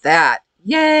about that?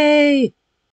 Yay!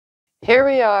 Here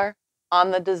we are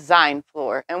on the design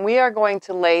floor, and we are going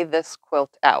to lay this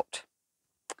quilt out.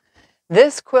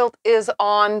 This quilt is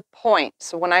on point.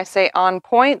 So when I say on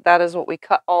point, that is what we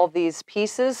cut all these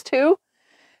pieces to.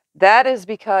 That is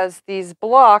because these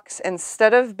blocks,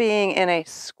 instead of being in a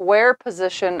square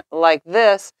position like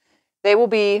this, they will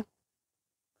be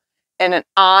in an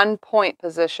on-point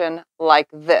position like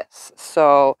this.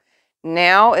 So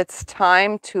now it's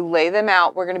time to lay them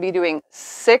out. We're going to be doing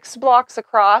 6 blocks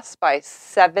across by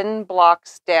 7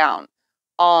 blocks down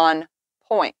on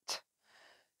point.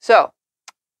 So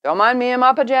don't mind me in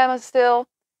my pajamas still,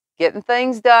 getting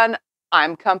things done.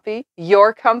 I'm comfy.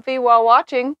 You're comfy while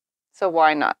watching. So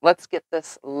why not? Let's get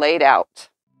this laid out.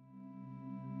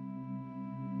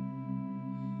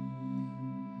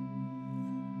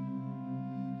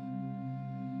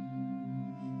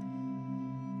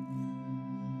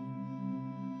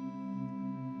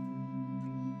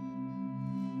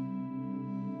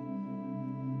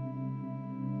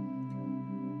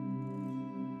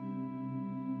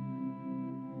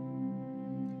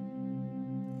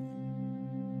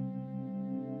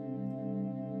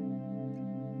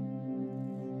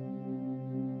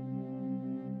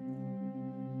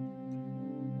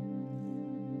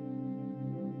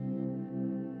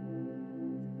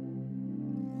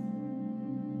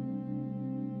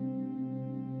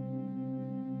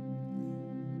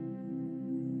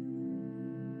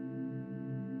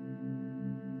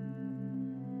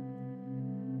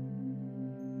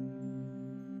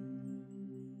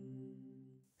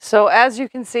 So as you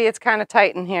can see, it's kind of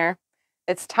tight in here.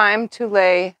 It's time to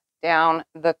lay down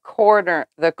the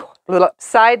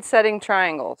side setting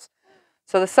triangles.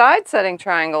 So the side setting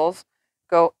triangles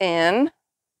go in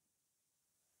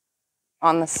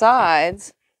on the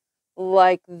sides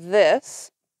like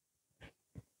this,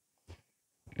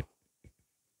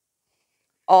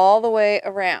 all the way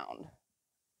around.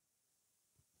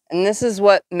 And this is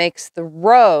what makes the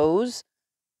rows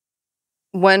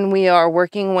when we are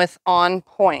working with on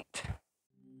point.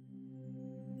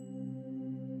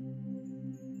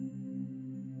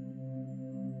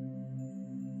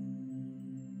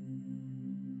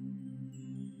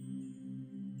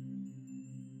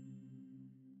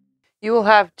 You will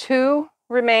have 2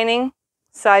 remaining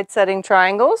side setting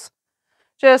triangles.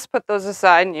 Just put those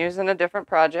aside and use in a different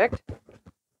project.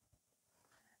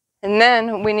 And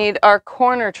then we need our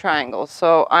corner triangles.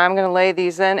 So I'm going to lay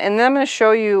these in, and then I'm going to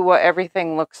show you what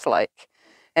everything looks like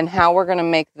and how we're going to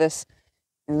make this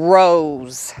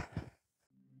rows.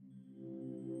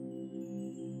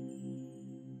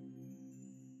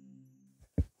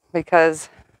 Because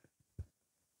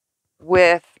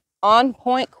with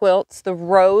on-point quilts, the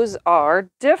rows are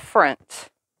different.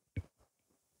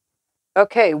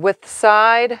 Okay, with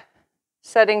side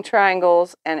setting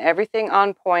triangles and everything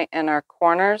on point and our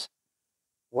corners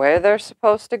where they're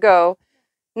supposed to go,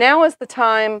 now is the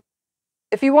time.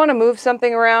 If you want to move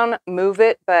something around, move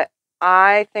it, but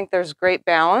I think there's great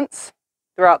balance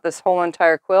throughout this whole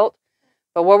entire quilt.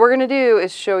 But what we're going to do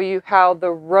is show you how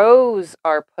the rows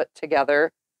are put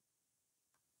together,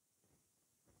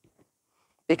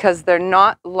 because they're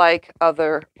not like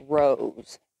other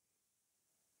rows.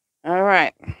 All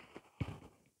right.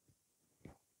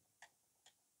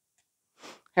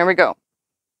 Here we go.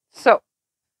 So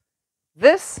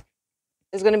this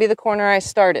is going to be the corner I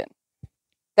start in.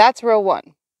 That's row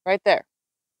 1, right there.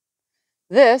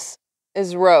 This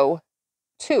is row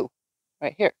 2,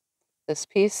 right here. This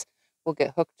piece will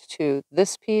get hooked to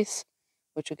this piece,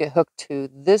 which will get hooked to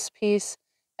this piece,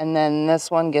 and then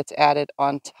this one gets added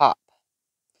on top.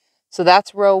 So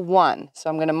that's row 1. So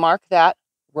I'm going to mark that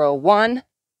row 1.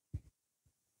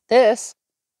 This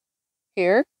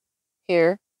here,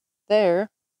 here, there,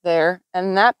 there,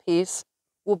 and that piece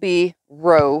will be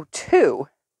row 2.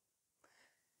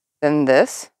 Then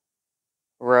this,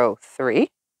 row 3.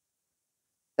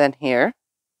 Then here,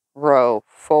 row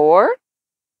 4.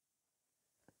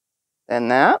 Then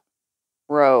that,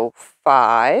 row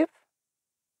 5.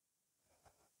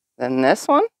 Then this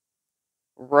one,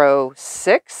 row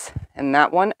 6. And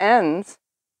that one ends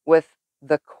with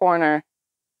the corner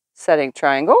setting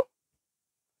triangle.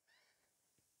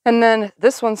 And then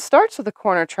this one starts with a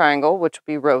corner triangle, which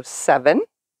will be row 7.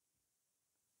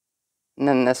 And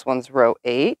then this one's row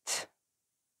 8,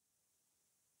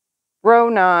 row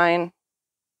 9,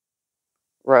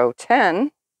 row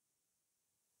 10,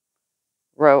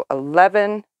 row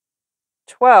 11,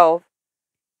 12,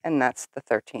 and that's the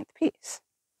 13th piece.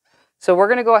 So we're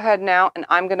going to go ahead now, and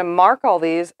I'm going to mark all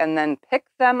these and then pick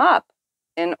them up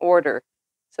in order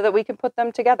so that we can put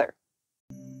them together.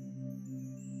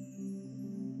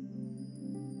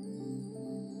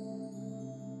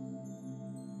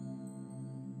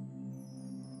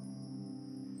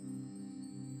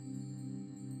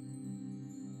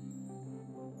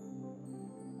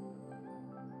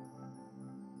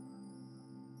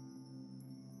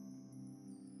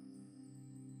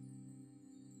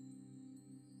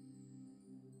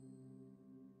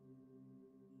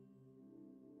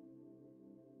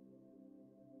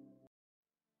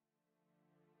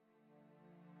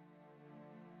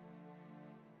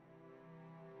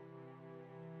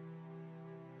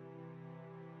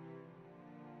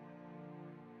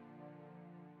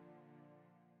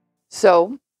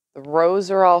 So the rows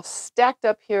are all stacked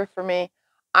up here for me.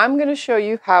 I'm going to show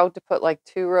you how to put like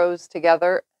 2 rows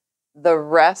together. The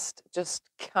rest just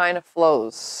kind of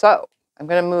flows. So I'm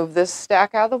going to move this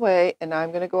stack out of the way, and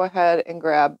I'm going to go ahead and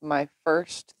grab my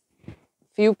first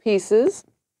few pieces.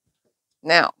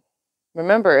 Now,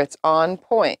 remember, it's on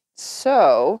point.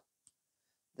 So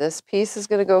this piece is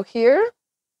going to go here.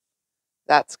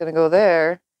 That's going to go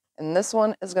there. And this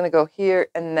one is going to go here.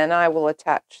 And then I will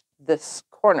attach this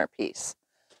corner piece.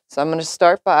 So I'm going to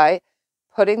start by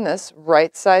putting this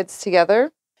right sides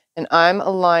together. And I'm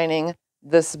aligning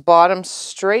this bottom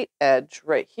straight edge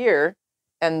right here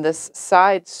and this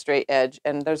side straight edge.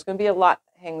 And there's going to be a lot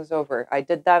that hangs over. I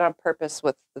did that on purpose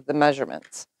with the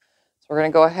measurements. So we're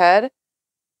going to go ahead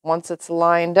once it's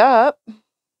lined up,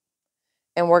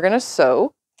 and we're going to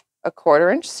sew a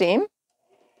 1/4 inch seam.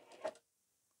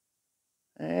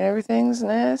 Everything's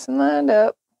nice and lined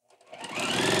up.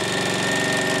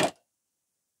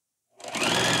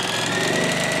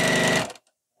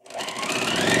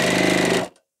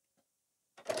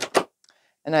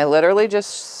 And I literally just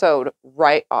sewed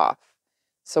right off.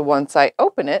 So once I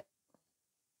open it,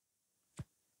 it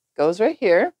goes right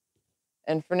here.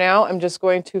 And for now, I'm just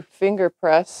going to finger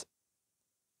press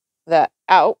that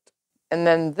out. And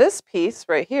then this piece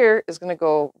right here is going to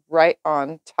go right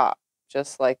on top,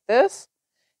 just like this.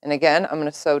 And again, I'm going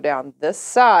to sew down this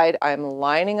side. I'm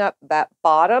lining up that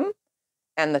bottom,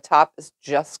 and the top is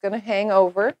just going to hang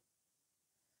over.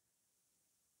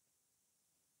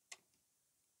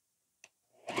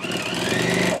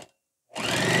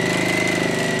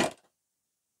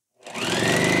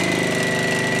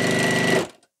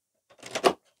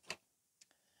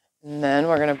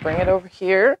 we're going to bring it over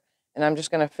here, and I'm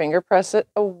just going to finger press it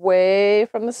away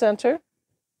from the center.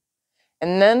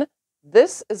 And then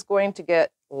this is going to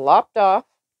get lopped off.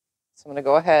 So I'm going to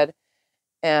go ahead,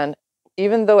 and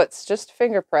even though it's just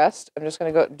finger pressed, I'm just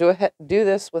going to go do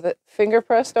this with it finger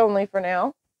pressed only for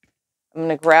now. I'm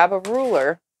going to grab a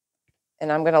ruler,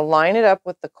 and I'm going to line it up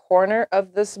with the corner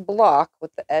of this block,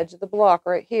 with the edge of the block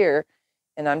right here,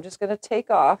 and I'm just going to take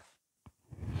off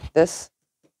this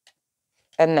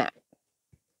and that.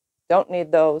 Don't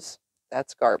need those.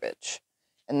 That's garbage.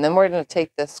 And then we're going to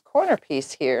take this corner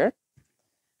piece here,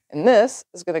 and this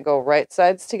is going to go right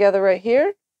sides together right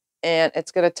here, and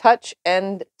it's going to touch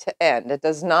end to end. It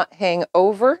does not hang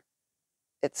over.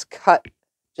 It's cut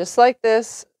just like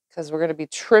this, because we're going to be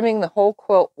trimming the whole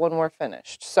quilt when we're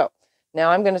finished. So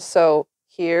now I'm going to sew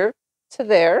here to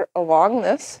there along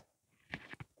this.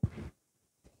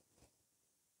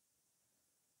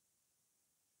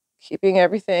 Keeping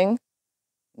everything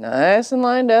nice and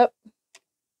lined up.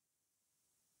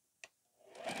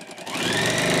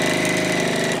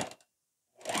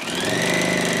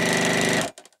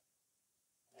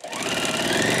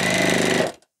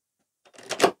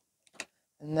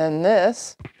 And then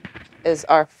this is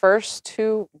our first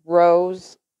 2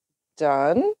 rows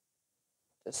done,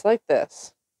 just like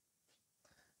this.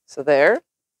 So there,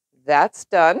 that's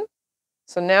done.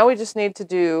 So now we just need to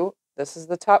do, this is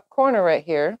the top corner right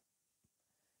here.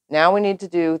 Now we need to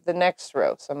do the next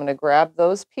row. So I'm going to grab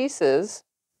those pieces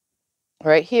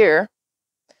right here,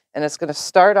 and it's going to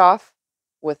start off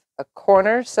with a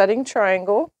corner setting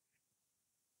triangle.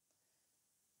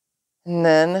 And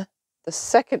then the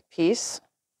second piece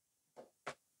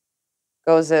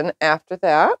goes in after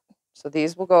that. So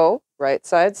these will go right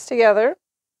sides together,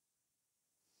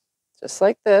 just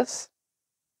like this,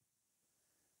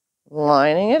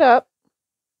 lining it up.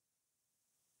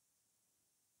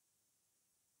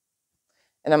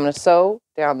 And I'm going to sew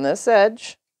down this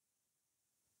edge.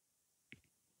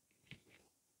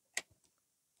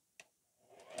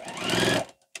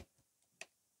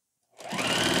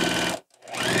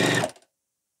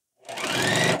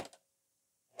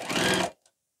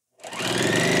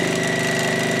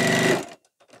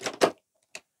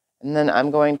 And then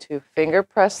I'm going to finger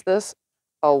press this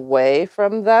away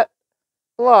from that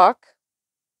block.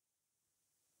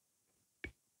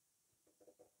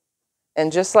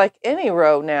 And just like any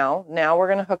row now we're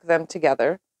going to hook them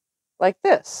together like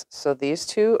this. So these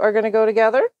 2 are going to go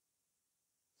together.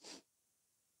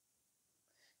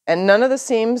 And none of the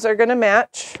seams are going to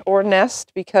match or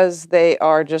nest, because they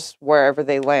are just wherever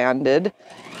they landed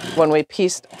when we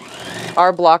pieced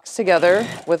our blocks together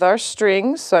with our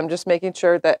strings. So I'm just making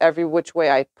sure that every which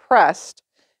way I pressed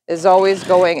is always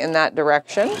going in that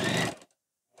direction.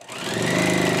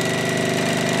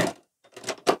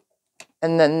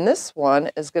 And then this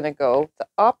one is going to go the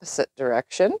opposite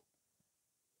direction.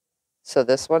 So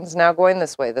this one's now going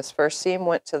this way. This first seam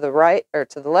went to the right, or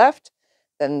to the left.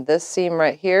 Then this seam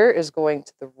right here is going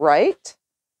to the right.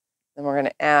 Then we're going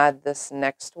to add this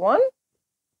next one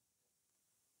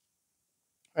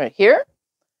right here.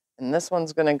 And this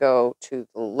one's going to go to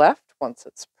the left once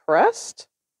it's pressed.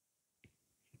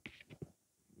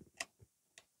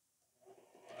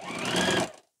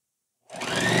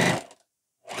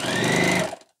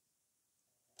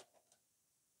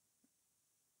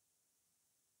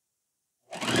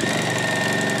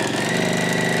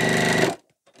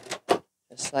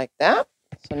 Just like that.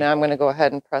 So now I'm going to go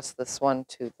ahead and press this one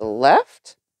to the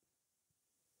left.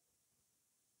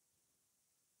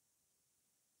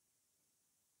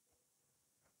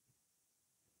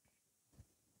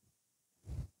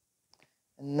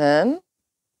 And then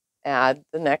add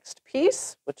the next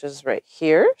piece, which is right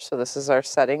here. So this is our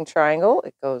setting triangle.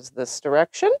 It goes this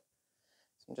direction.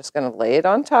 So I'm just going to lay it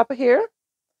on top of here,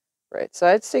 right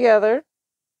sides together.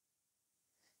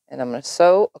 And I'm going to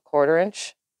sew a 1/4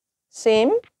 inch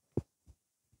seam.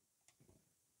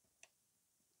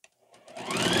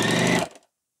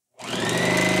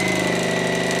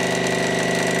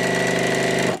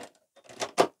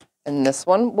 And this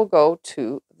one will go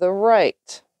to the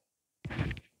right.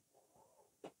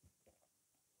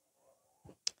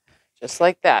 Just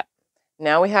like that.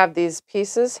 Now we have these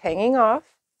pieces hanging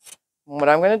off. And what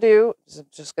I'm going to do is I'm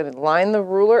just going to line the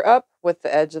ruler up with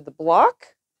the edge of the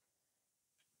block.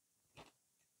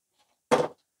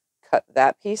 Cut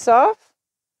that piece off.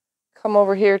 Come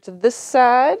over here to this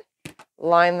side.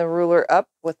 Line the ruler up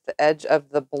with the edge of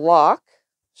the block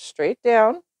straight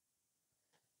down.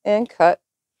 And cut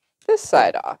this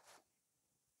side off.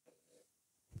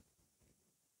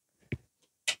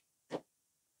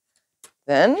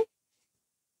 Then,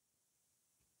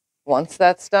 once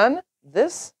that's done,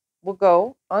 this will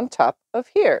go on top of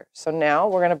here. So now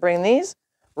we're going to bring these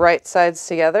right sides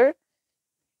together.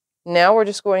 Now we're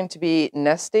just going to be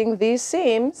nesting these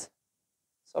seams.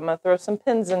 So I'm going to throw some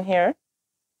pins in here.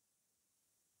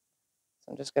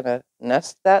 So I'm just going to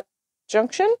nest that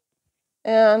junction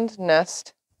and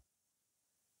nest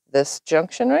this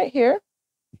junction right here.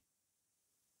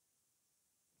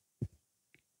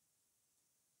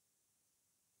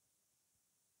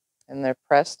 And they're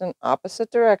pressed in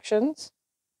opposite directions.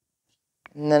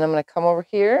 And then I'm going to come over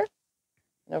here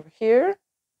and over here,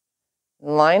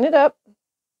 line it up,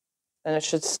 and it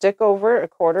should stick over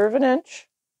 1/4 of an inch.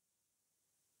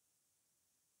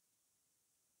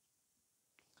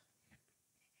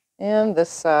 And this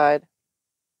side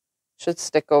should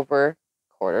stick over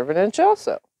 1/4 of an inch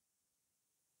also.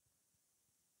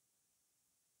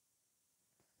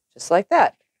 Just like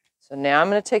that. So now I'm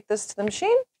going to take this to the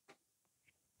machine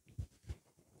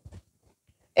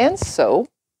and sew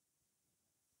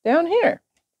down here.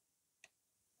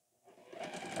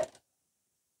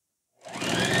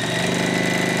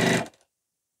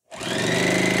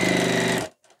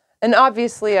 And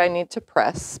obviously I need to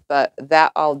press, but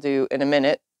that I'll do in a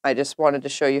minute. I just wanted to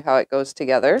show you how it goes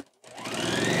together.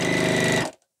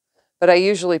 But I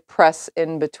usually press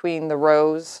in between the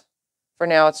rows. For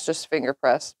now it's just finger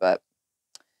pressed, but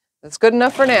that's good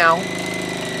enough for now.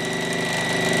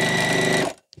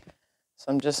 So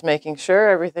I'm just making sure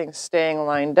everything's staying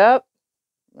lined up.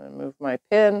 I'm going to move my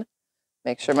pin,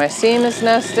 make sure my seam is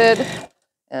nested,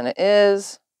 and it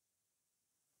is.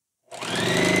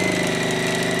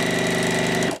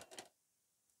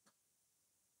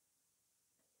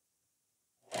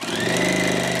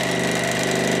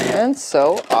 And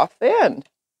sew off the end.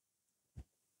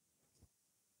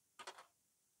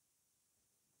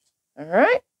 All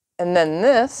right, and then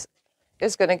this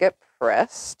is going to get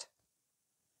pressed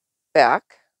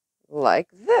back like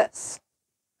this.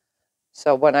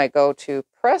 So when I go to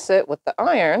press it with the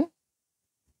iron,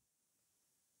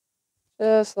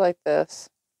 just like this,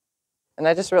 and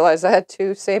I just realized I had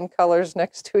two same colors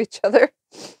next to each other,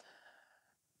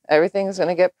 everything's going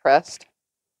to get pressed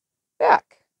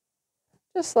back,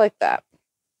 just like that.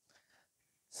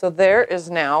 So there is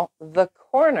now the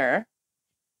corner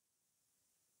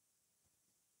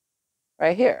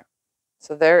right here.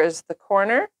 So there is the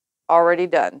corner already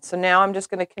done. So now I'm just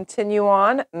going to continue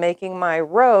on making my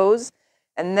rows.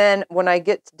 And then when I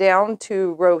get down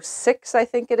to row 6, I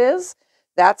think it is,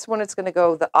 that's when it's going to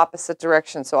go the opposite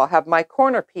direction. So I'll have my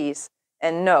corner piece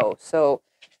and no. So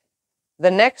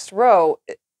the next row,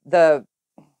 the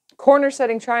corner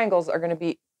setting triangles are going to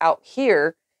be out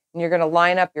here, and you're going to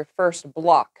line up your first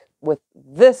block with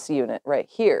this unit right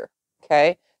here.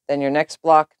 Okay. Then your next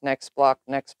block, next block,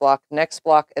 next block, next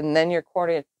block, and then your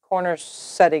corner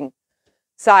setting,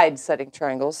 side setting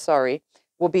triangles, sorry,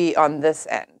 will be on this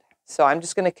end. So I'm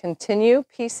just going to continue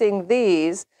piecing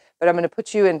these, but I'm going to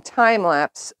put you in time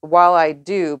lapse while I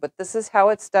do, but this is how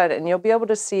it's done, and you'll be able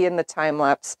to see in the time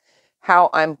lapse how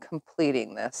I'm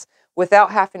completing this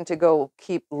without having to go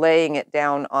keep laying it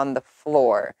down on the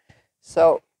floor.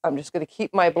 So I'm just going to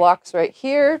keep my blocks right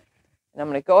here, and I'm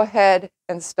going to go ahead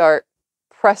and start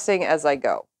pressing as I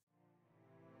go.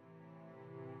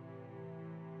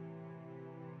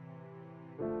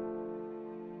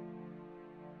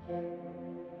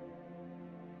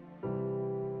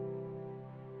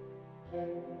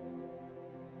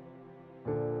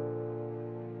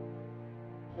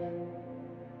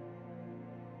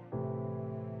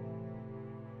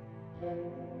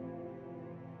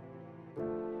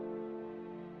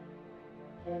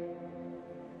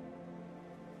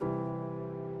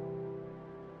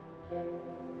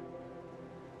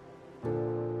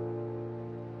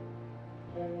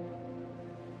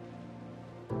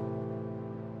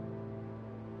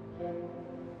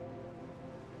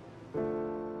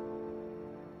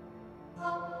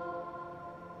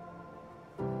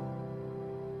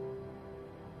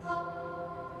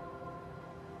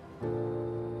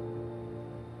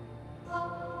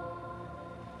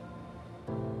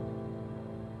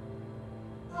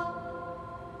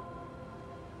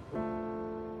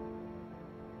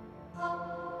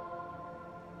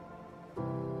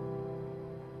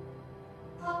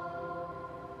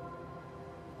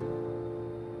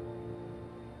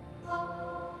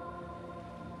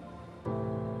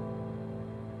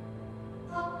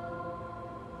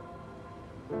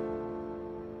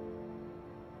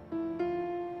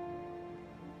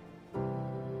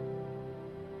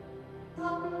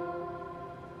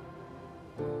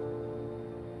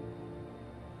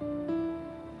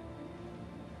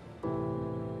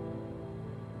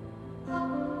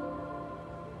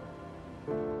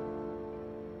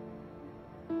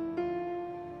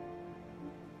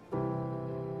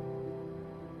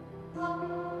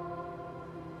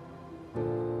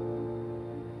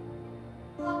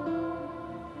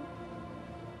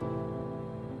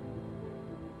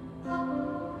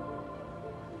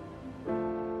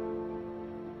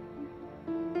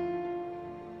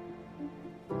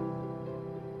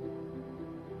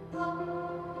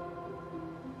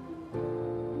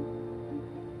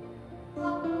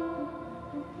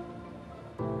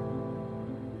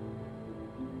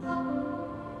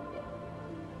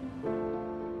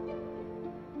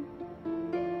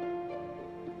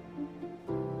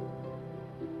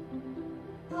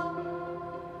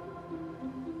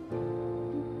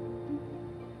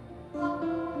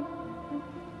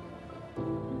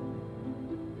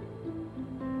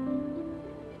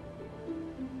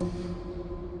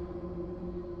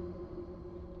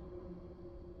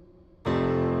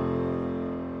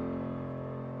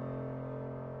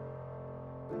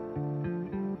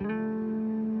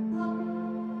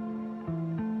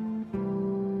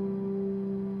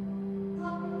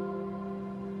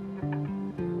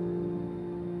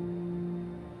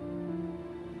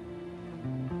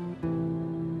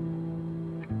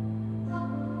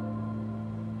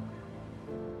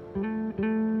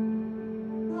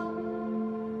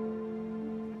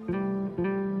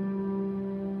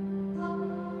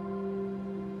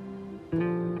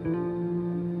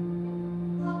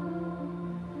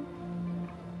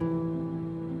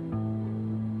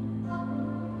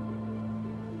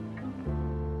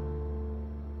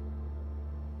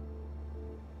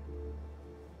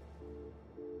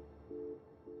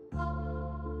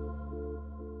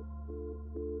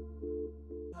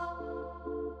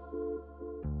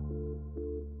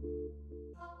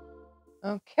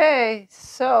 Okay,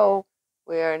 so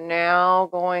we are now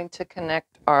going to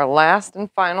connect our last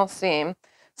and final seam.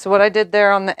 So what I did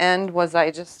there on the end was I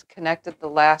just connected the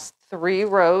last 3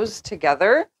 rows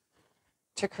together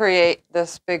to create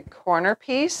this big corner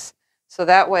piece. So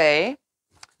that way,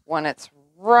 when it's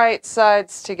right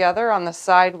sides together on the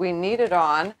side we need it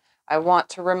on, I want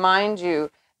to remind you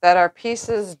that our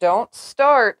pieces don't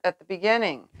start at the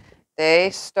beginning. They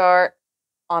start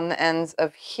on the ends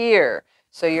of here.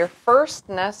 So your first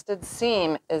nested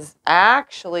seam is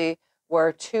actually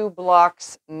where 2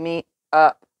 blocks meet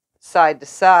up side to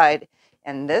side,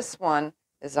 and this one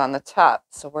is on the top.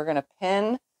 So we're going to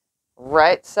pin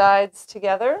right sides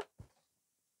together.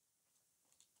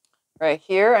 Right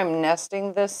here, I'm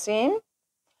nesting this seam.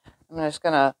 I'm just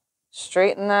going to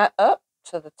straighten that up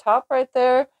to the top right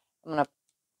there. I'm going to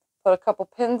put a couple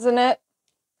pins in it.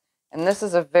 And this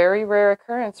is a very rare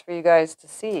occurrence for you guys to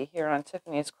see here on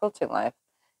Tiffany's Quilting Life,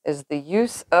 is the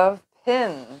use of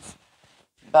pins.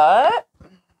 But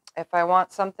if I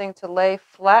want something to lay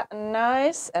flat and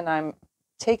nice, and I'm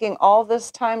taking all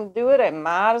this time to do it, I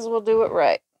might as well do it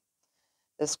right.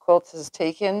 This quilt has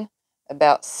taken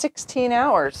about 16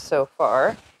 hours so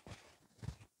far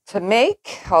to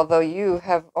make, although you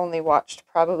have only watched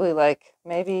probably like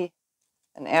maybe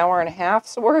an hour and a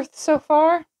half's worth so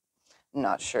far. I'm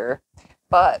not sure,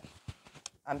 but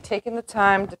I'm taking the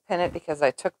time to pin it because I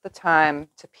took the time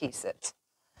to piece it.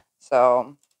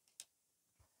 So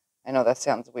I know that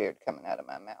sounds weird coming out of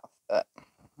my mouth, but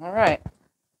all right.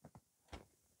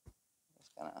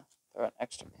 Just gonna throw an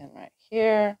extra pin right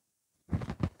here.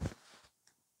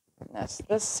 Nest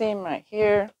this seam right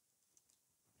here.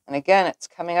 And again, it's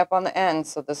coming up on the end.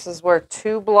 So this is where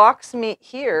 2 blocks meet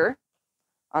here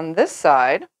on this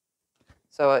side.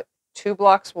 So 2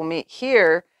 blocks will meet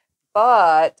here,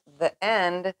 but the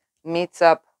end meets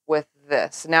up with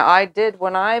this. Now I did,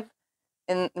 when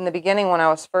in the beginning when I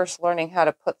was first learning how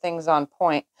to put things on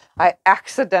point, I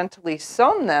accidentally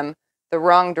sewn them the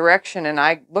wrong direction, and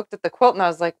I looked at the quilt and I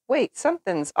was like, wait,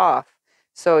 something's off.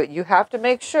 So you have to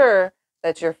make sure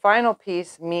that your final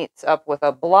piece meets up with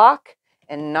a block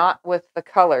and not with the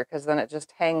color, because then it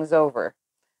just hangs over.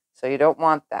 So you don't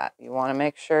want that. You want to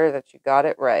make sure that you got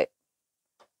it right.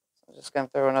 So I'm just going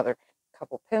to throw another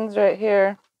couple pins right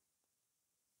here.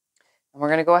 And we're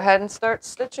going to go ahead and start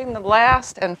stitching the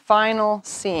last and final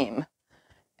seam.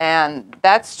 And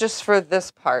that's just for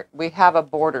this part. We have a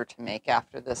border to make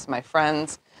after this, my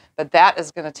friends. But that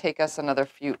is going to take us another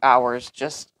few hours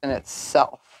just in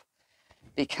itself,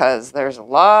 because there's a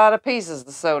lot of pieces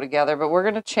to sew together. But we're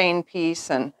going to chain piece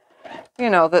and, you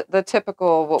know, the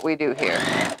typical what we do here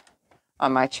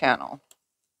on my channel.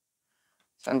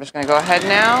 So I'm just going to go ahead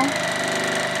now.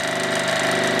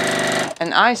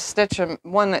 And I stitch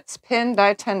one that's pinned.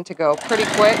 I tend to go pretty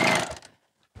quick.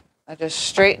 I just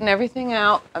straighten everything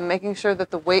out. I'm making sure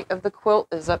that the weight of the quilt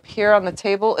is up here on the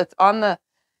table. It's on the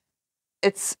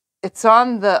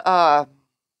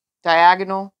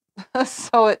diagonal,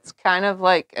 so it's kind of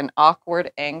like an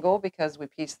awkward angle because we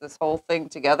pieced this whole thing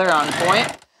together on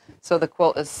point. So the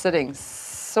quilt is sitting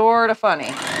sort of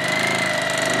funny.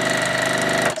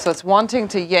 So it's wanting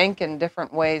to yank in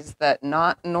different ways that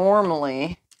not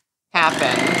normally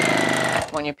happen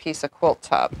when you piece a quilt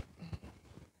top.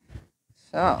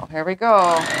 So here we go,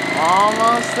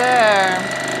 almost there.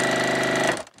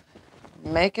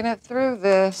 Making it through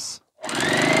this.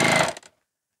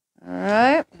 All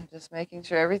right, just making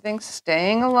sure everything's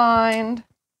staying aligned.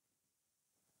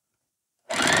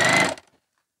 A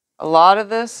lot of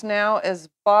this now is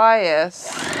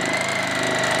bias.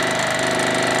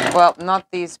 Well, not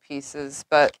these pieces,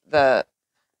 but the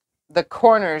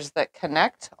corners that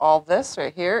connect all this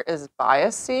right here is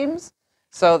bias seams.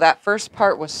 So that first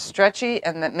part was stretchy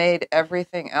and that made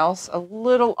everything else a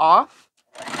little off.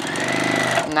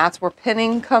 And that's where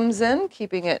pinning comes in,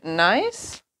 keeping it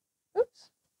nice. Oops,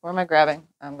 where am I grabbing?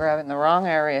 I'm grabbing the wrong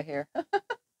area here.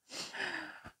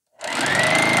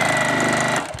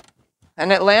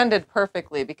 And it landed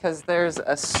perfectly because there's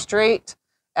a straight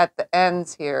at the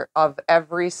ends here of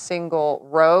every single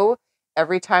row.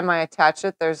 Every time I attach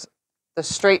it, the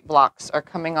straight blocks are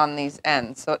coming on these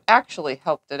ends. So it actually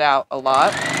helped it out a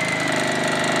lot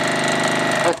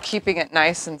with keeping it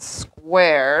nice and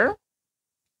square.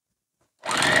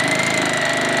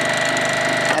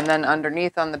 And then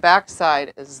underneath on the back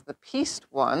side is the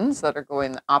pieced ones that are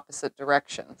going the opposite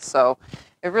direction. So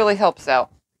it really helps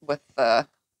out with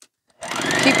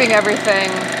keeping everything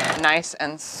nice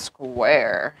and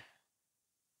square.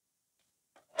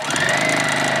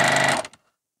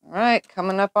 All right,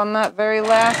 coming up on that very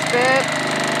last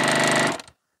bit.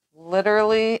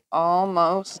 Literally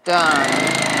almost done.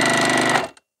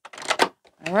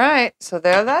 All right, so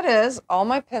there that is. All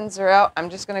my pins are out. I'm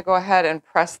just going to go ahead and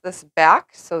press this back,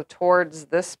 so towards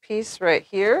this piece right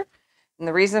here. And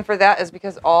the reason for that is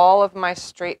because all of my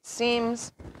straight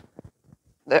seams,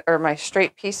 or my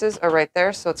straight pieces, are right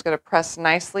there. So it's going to press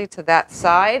nicely to that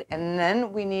side. And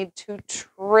then we need to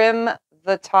trim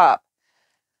the top.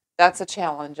 That's a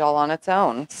challenge all on its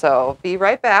own. So be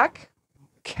right back.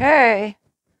 Okay,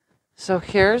 so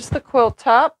here's the quilt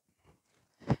top.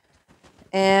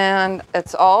 And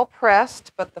it's all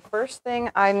pressed, but the first thing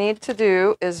I need to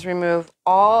do is remove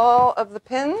all of the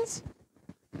pins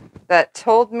that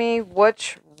told me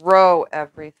which row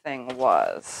everything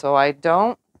was. So I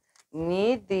don't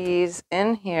need these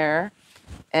in here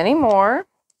anymore,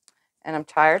 and I'm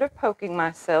tired of poking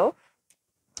myself.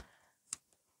 So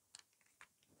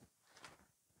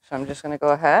I'm just going to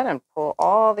go ahead and pull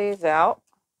all these out.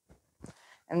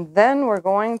 And then we're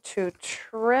going to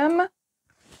trim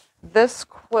this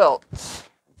quilt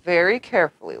very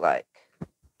carefully like.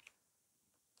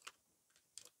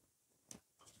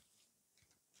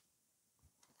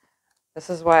 This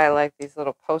is why I like these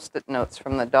little Post-it notes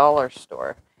from the dollar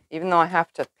store. Even though I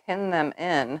have to pin them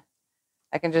in,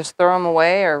 I can just throw them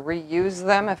away or reuse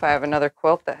them if I have another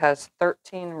quilt that has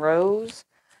 13 rows.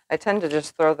 I tend to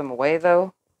just throw them away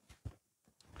though.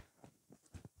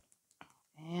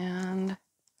 And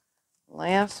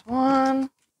last one.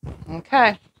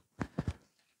 Okay.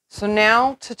 So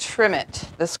now to trim it.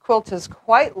 This quilt is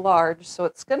quite large, so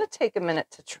it's going to take a minute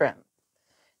to trim.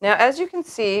 Now, as you can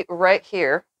see right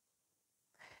here,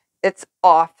 it's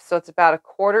off, so it's about a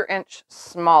 1/4 inch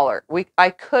smaller.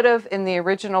 I could have, in the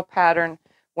original pattern,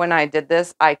 when I did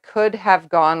this, I could have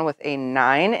gone with a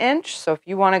 9-inch. So if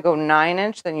you want to go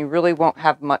 9-inch, then you really won't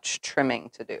have much trimming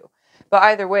to do. But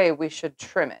either way, we should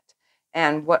trim it.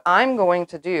 And what I'm going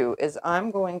to do is I'm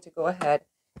going to go ahead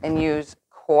and use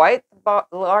quite the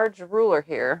large ruler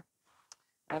here.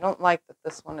 I don't like that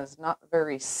this one is not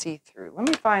very see-through. Let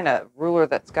me find a ruler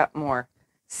that's got more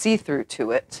see-through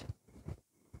to it.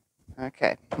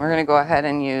 Okay, we're going to go ahead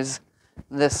and use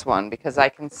this one because I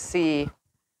can see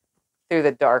through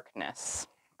the darkness.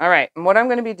 All right, and what I'm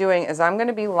going to be doing is I'm going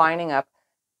to be lining up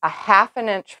a 1/2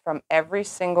 inch from every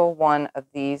single one of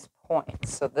these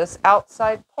points. So this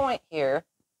outside point here,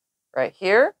 right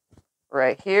here,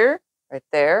 right here, right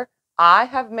there, I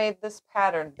have made this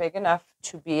pattern big enough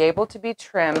to be able to be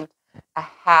trimmed a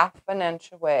 1/2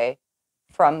 inch away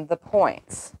from the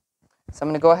points. So I'm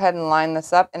going to go ahead and line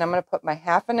this up, and I'm going to put my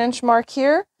 1/2 inch mark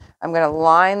here. I'm going to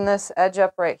line this edge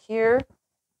up right here.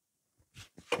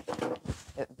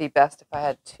 It'd be best if I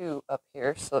had 2 up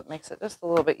here, so it makes it just a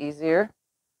little bit easier.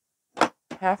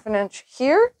 1/2 inch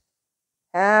here,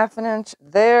 1/2 inch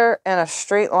there, and a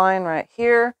straight line right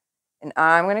here. And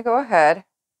I'm going to go ahead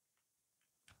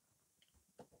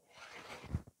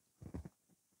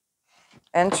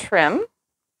and trim,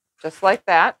 just like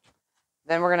that.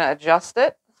 Then we're going to adjust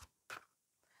it.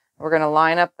 We're going to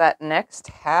line up that next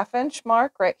 1/2 inch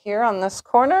mark right here on this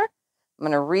corner. I'm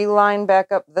going to reline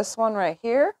back up this one right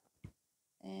here.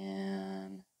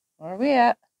 And where are we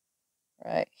at?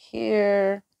 Right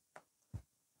here.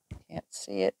 Can't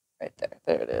see it. Right there.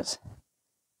 There it is.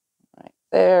 Right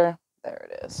there. There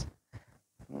it is.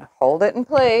 I'm going to hold it in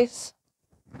place.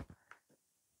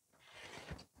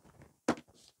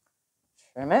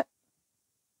 Trim it.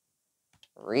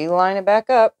 Reline it back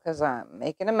up because I'm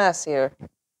making a mess here.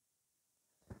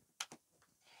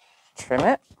 Trim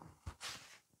it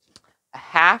a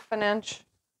 1/2 inch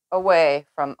away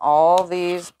from all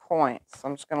these points. So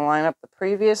I'm just going to line up the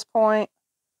previous point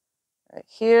right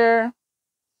here,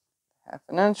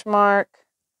 1/2 inch mark,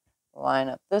 line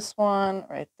up this one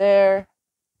right there.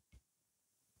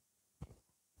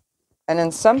 And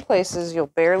in some places, you'll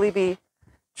barely be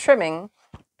trimming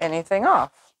anything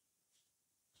off.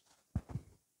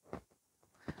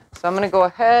 So I'm going to go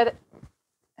ahead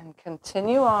and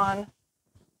continue on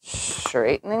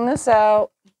straightening this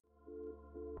out.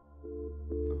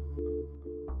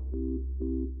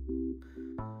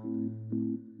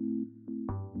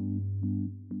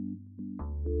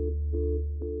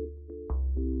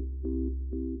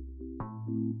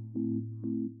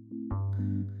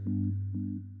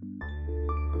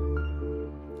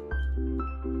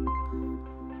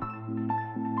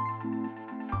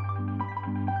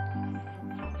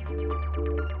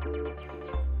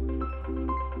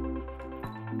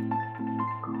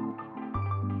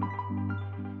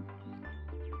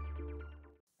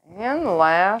 And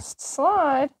last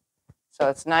slide. So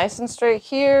it's nice and straight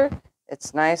here.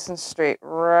 It's nice and straight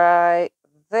right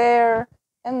there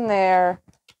and there.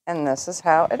 And this is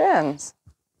how it ends.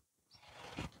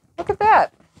 Look at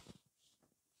that.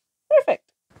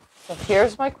 Perfect. So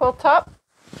here's my quilt top.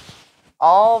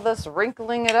 all this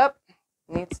wrinkling it up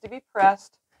needs to be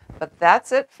pressed. But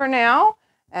that's it for now.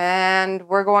 And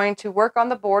we're going to work on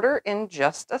the border in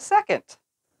just a second.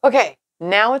 Okay,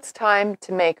 now it's time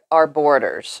to make our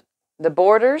borders. The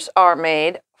borders are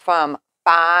made from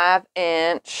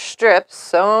 5-inch strips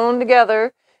sewn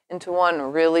together into one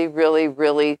really, really,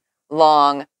 really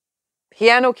long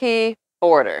piano key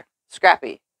border,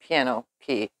 scrappy piano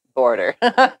key border.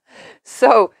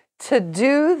 So to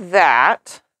do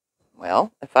that,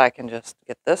 well, if I can just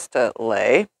get this to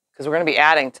lay, because we're going to be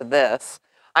adding to this,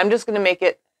 I'm just going to make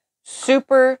it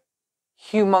super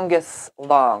humongous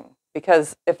long,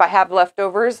 because if I have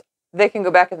leftovers, they can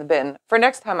go back in the bin for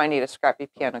next time I need a scrappy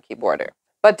piano key border.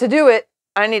 But to do it,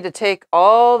 I need to take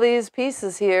all these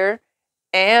pieces here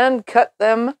and cut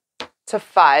them to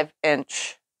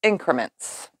 5-inch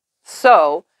increments.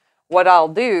 So what I'll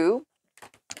do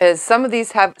is some of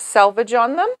these have selvage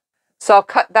on them, so I'll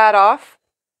cut that off,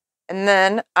 and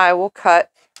then I will cut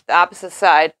the opposite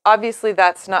side. Obviously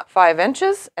that's not 5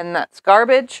 inches, and that's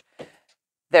garbage.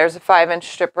 There's a 5-inch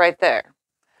strip right there.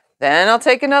 Then I'll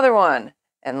take another one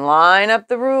and line up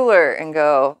the ruler and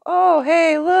go, oh,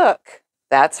 hey, look,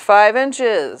 that's 5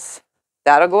 inches.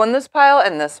 That'll go in this pile,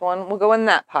 and this one will go in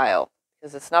that pile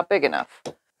because it's not big enough.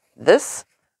 This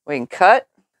we can cut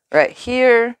right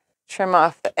here, trim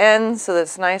off the ends so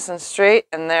that's nice and straight,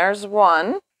 and there's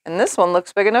one. And this one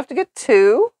looks big enough to get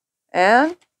 2,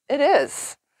 and it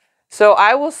is. So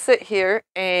I will sit here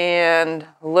and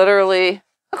literally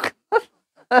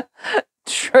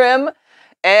trim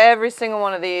every single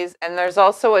one of these. And there's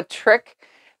also a trick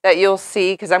that you'll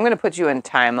see, because I'm going to put you in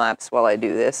time lapse while I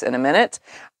do this in a minute.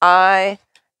 I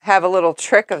have a little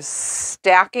trick of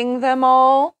stacking them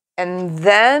all and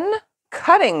then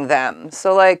cutting them.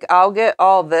 So like I'll get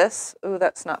all this. Ooh,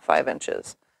 that's not 5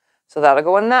 inches. So that'll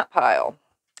go in that pile.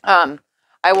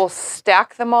 I will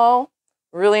stack them all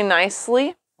really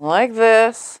nicely like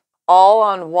this, all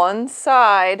on one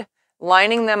side,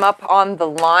 lining them up on the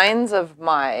lines of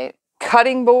my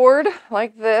cutting board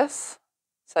like this.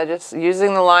 So just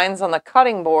using the lines on the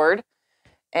cutting board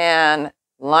and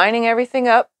lining everything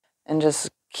up, and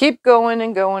just keep going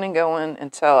and going and going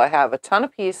until I have a ton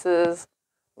of pieces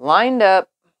lined up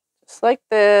just like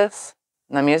this.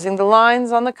 And I'm using the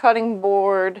lines on the cutting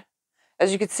board.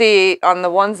 As you can see on the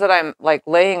ones that I'm like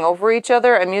laying over each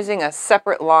other, I'm using a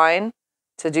separate line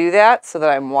to do that so that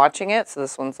I'm watching it. So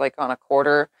this one's like on a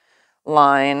 1/4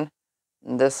 line,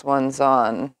 and this one's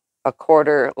on a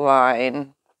 1/4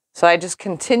 line. So I just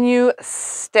continue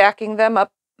stacking them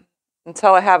up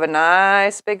until I have a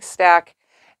nice big stack,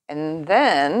 and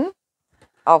then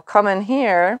I'll come in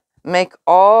here, make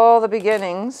all the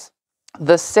beginnings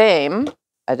the same.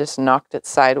 I just knocked it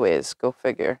sideways, go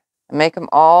figure. Make them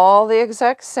all the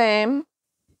exact same,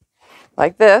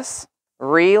 like this.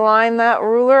 Reline that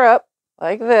ruler up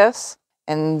like this,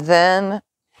 and then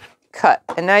cut.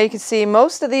 And now you can see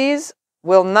most of these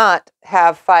will not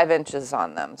have 5 inches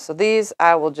on them. So these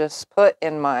I will just put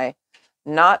in my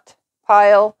knot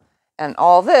pile, and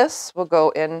all this will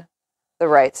go in the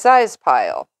right size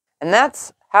pile. And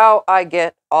that's how I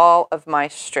get all of my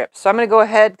strips. So I'm going to go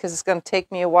ahead, because it's going to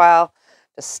take me a while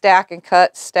to stack and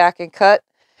cut,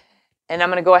 and I'm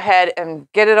going to go ahead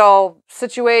and get it all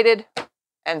situated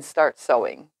and start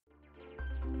sewing.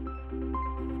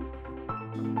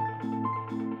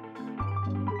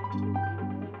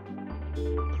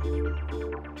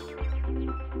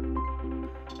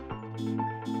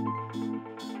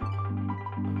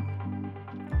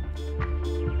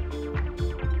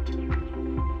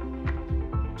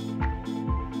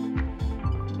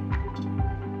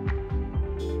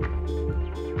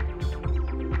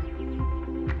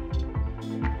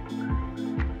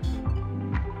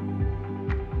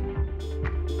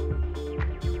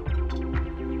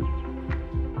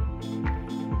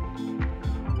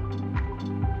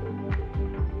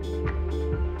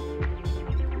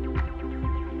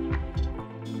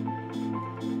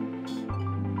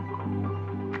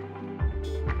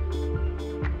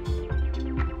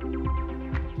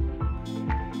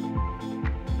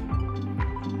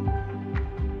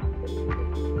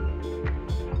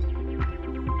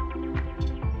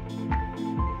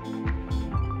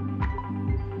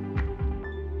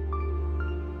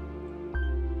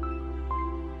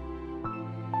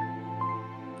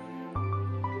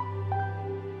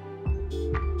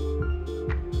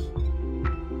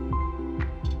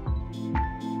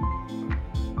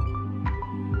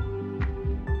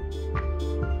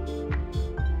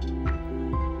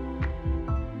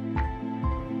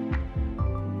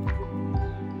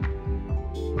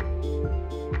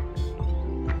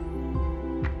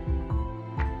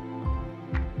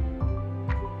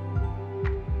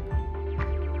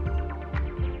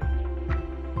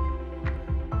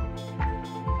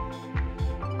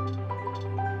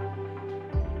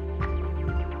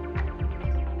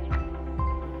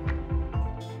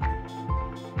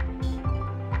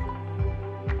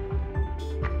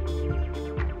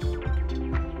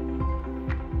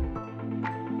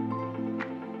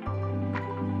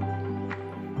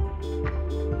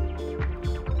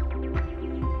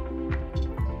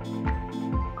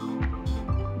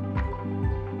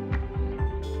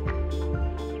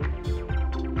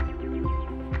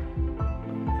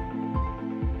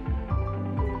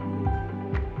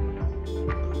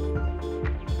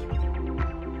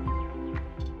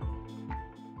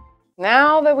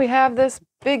 Now that we have this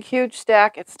big, huge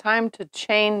stack, it's time to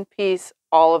chain piece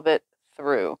all of it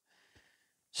through.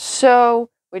 So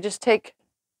we just take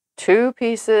 2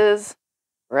 pieces,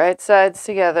 right sides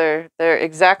together. They're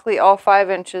exactly all 5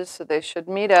 inches, so they should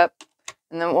meet up.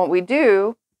 And then what we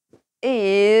do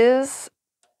is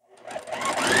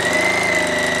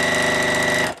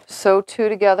sew 2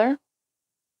 together,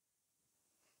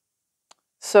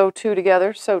 sew 2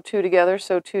 together, sew 2 together,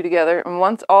 sew 2 together. And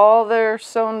once all they're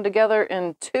sewn together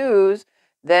in 2s,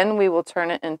 then we will turn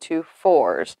it into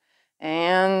 4s,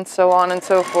 and so on and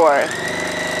so forth.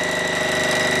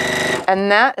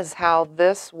 And that is how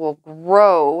this will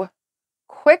grow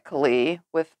quickly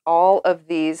with all of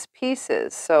these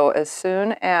pieces. So as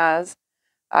soon as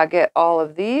I get all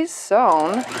of these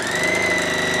sewn,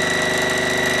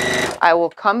 I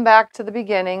will come back to the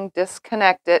beginning,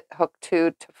 disconnect it, hook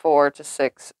 2 to 4 to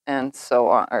 6, and so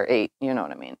on, or 8, you know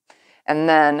what I mean. And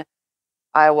then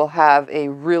I will have a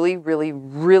really, really,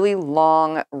 really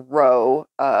long row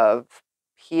of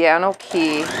piano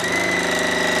key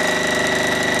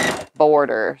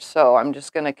border. So I'm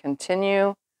just going to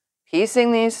continue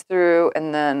piecing these through,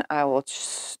 and then I will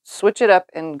switch it up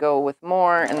and go with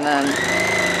more, and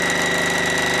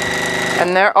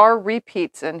there are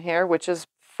repeats in here, which is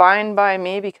fine by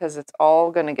me because it's all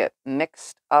going to get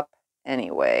mixed up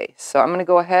anyway. So I'm going to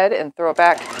go ahead and throw it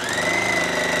back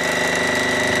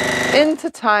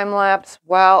into time-lapse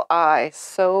while I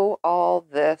sew all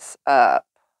this up.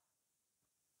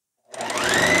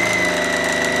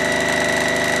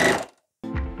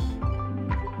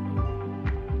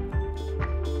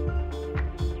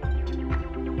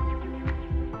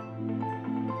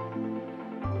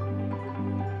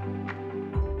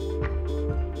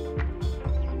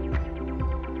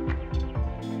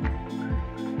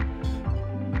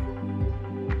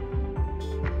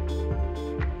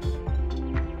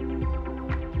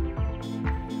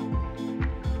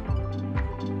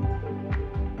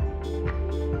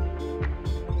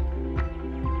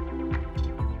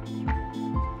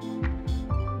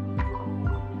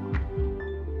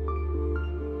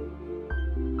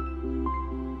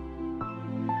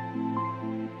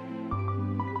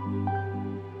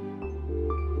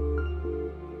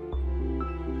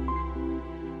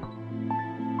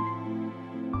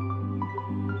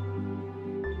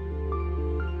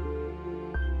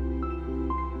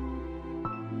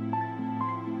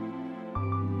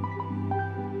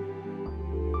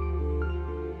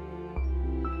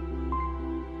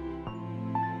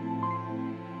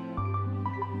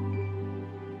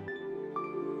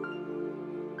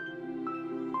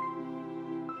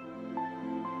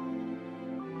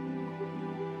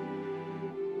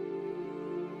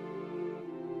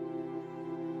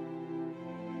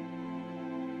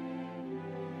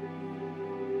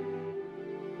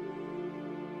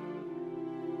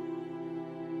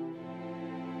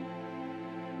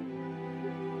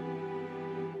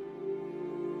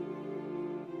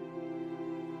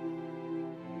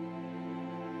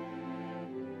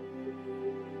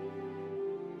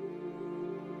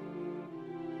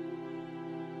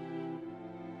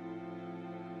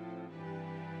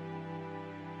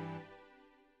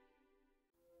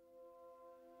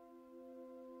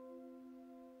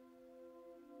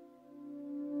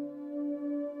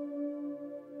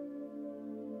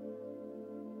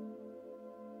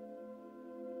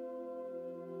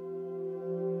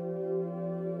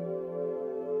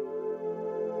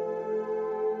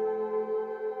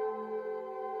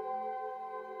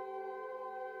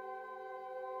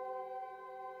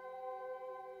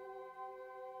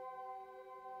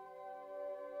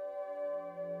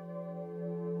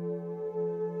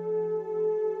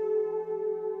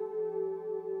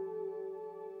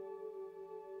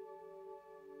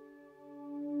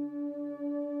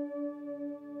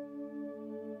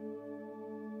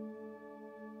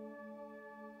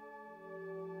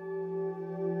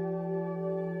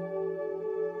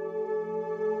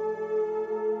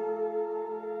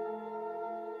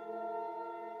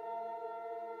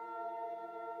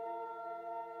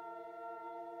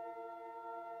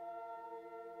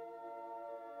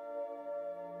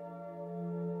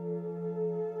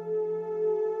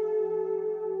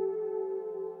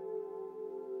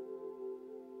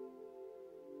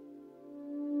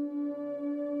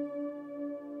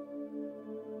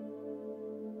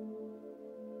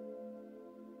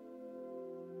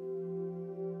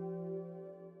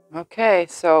 Okay,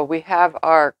 so we have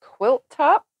our quilt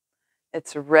top.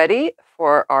 It's ready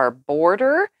for our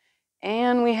border,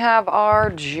 and we have our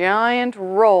giant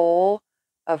roll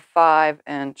of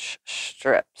 5-inch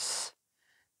strips.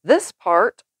 This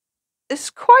part is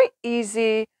quite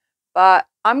easy, but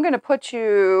I'm going to put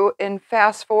you in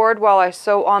fast forward while I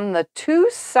sew on the two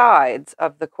sides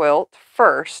of the quilt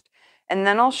first, and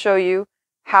then I'll show you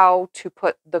how to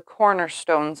put the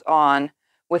cornerstones on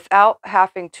without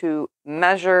having to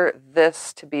measure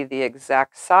this to be the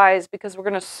exact size, because we're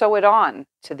going to sew it on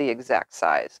to the exact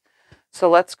size. So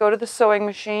let's go to the sewing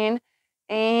machine,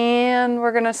 and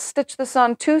we're going to stitch this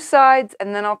on two sides,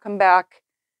 and then I'll come back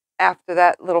after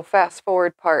that little fast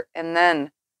forward part and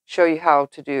then show you how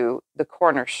to do the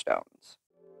cornerstones.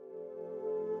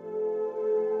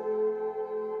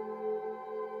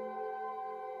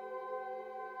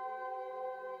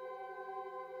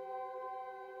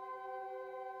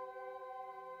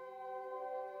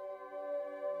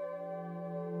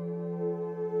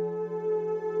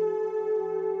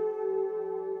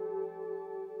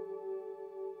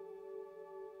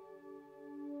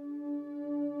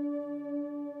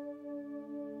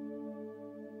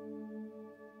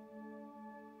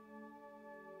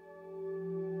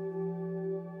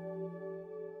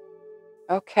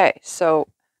 Okay, so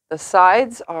the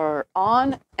sides are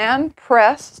on and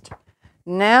pressed.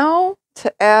 Now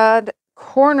to add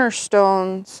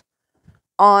cornerstones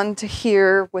onto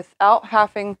here without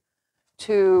having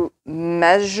to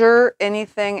measure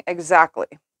anything exactly.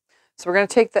 So we're going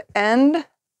to take the end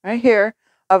right here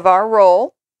of our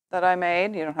roll that I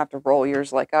made. You don't have to roll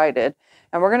yours like I did.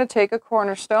 And we're going to take a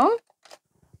cornerstone.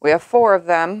 We have 4 of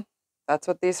them. That's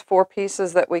what these 4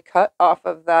 pieces that we cut off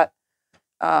of that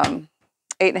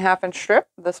 8.5 inch strip.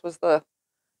 This was the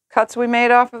cuts we made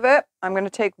off of it. I'm going to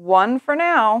take 1 for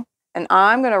now, and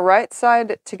I'm going to right side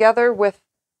it together with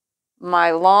my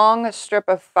long strip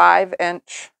of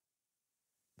 5-inch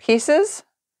pieces.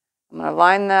 I'm going to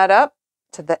line that up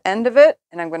to the end of it,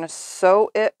 and I'm going to sew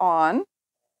it on.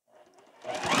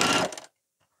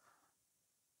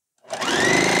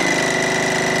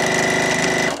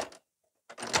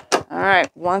 All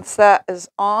right, once that is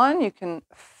on, you can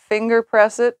finger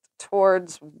press it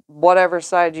towards whatever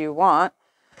side you want.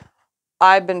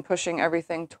 I've been pushing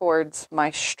everything towards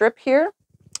my strip here.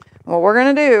 What we're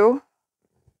going to do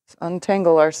is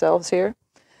untangle ourselves here,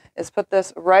 is put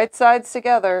this right sides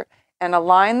together and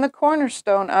align the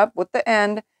cornerstone up with the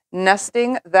end,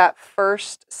 nesting that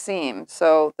first seam.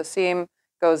 So the seam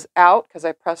goes out because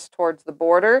I pressed towards the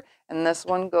border, and this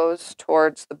one goes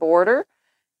towards the border,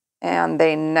 and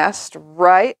they nest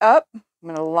right up. I'm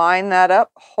going to line that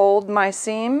up, hold my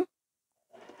seam,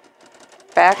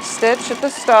 back stitch at the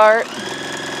start,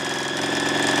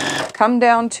 come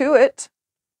down to it,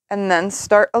 and then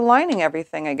start aligning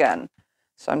everything again.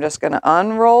 So I'm just going to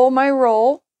unroll my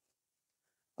roll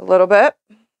a little bit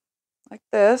like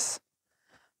this,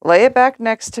 lay it back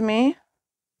next to me,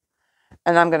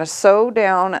 and I'm going to sew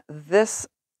down this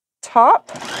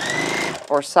top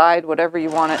or side, whatever you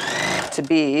want it to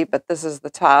be, but this is the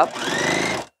top.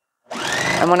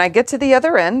 And when I get to the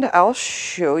other end, I'll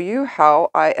show you how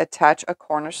I attach a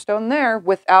cornerstone there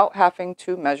without having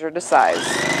to measure the size.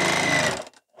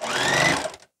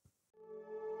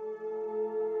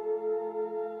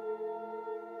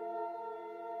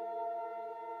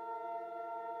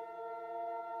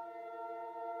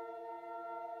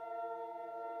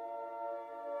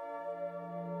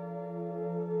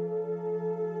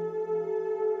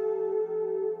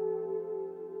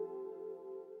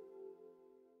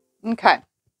 Okay,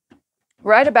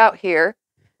 right about here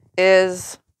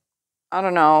is, I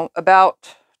don't know,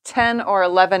 about 10 or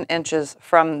 11 inches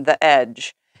from the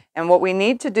edge. And what we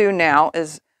need to do now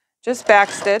is just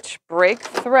backstitch, break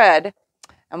thread,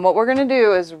 and what we're going to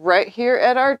do is right here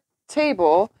at our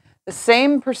table, the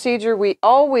same procedure we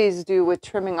always do with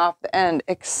trimming off the end,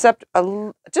 except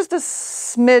just a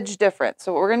smidge different.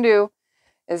 So what we're going to do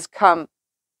is come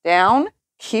down,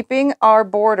 keeping our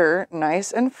border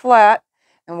nice and flat,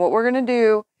 and what we're going to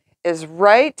do is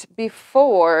right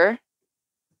before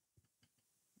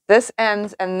this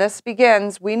ends and this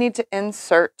begins, we need to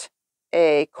insert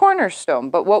a cornerstone.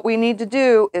 But what we need to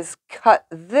do is cut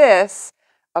this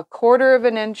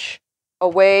 1/4 inch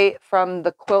away from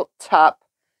the quilt top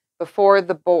before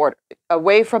the border,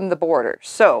 away from the border.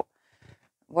 So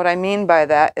what I mean by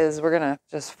that is we're going to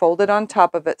just fold it on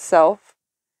top of itself,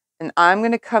 and I'm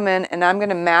going to come in and I'm going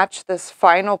to match this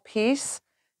final piece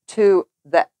to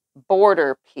the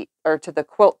border piece, or to the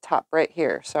quilt top right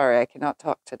here. Sorry, I cannot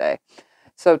talk today.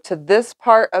 So to this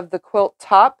part of the quilt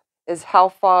top is how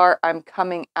far I'm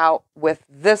coming out with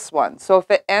this one. So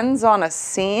if it ends on a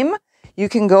seam, you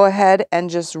can go ahead and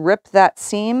just rip that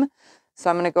seam. So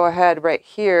I'm going to go ahead right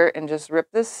here and just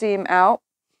rip this seam out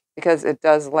because it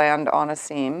does land on a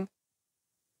seam.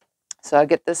 So I'll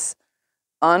get this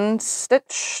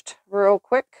unstitched real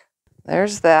quick.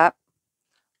 There's that.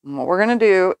 And what we're going to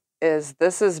do is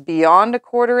this is beyond a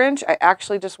 1/4 inch. I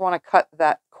actually just want to cut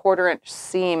that 1/4 inch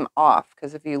seam off,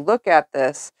 because if you look at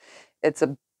this, it's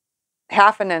a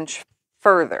 1/2 inch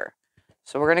further.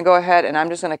 So we're going to go ahead and I'm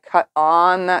just going to cut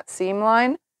on that seam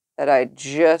line that I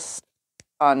just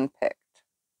unpicked.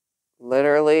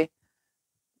 Literally,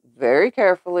 very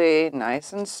carefully,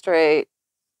 nice and straight,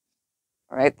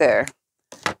 right there.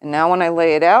 And now when I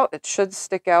lay it out, it should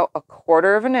stick out a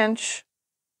 1/4 inch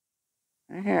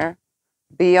right here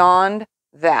beyond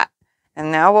that.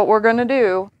 And now what we're going to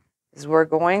do is we're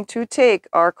going to take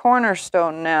our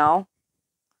cornerstone now.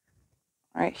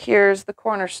 Right, here's the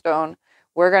cornerstone.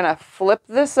 We're going to flip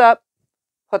this up,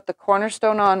 put the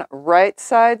cornerstone on right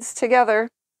sides together,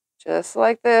 just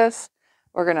like this.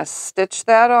 We're going to stitch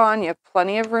that on. You have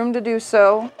plenty of room to do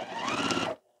so.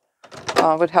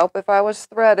 It would help if I was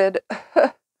threaded.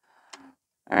 All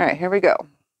right, here we go.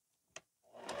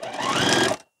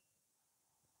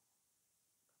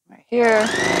 Right here.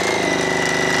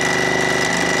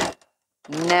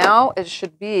 Now it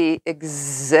should be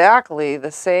exactly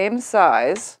the same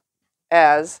size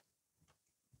as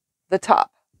the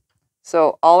top.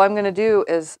 So all I'm going to do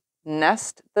is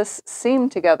nest this seam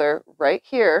together right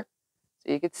here.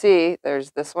 So you can see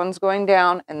there's this one's going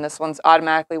down and this one's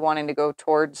automatically wanting to go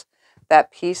towards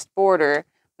that pieced border.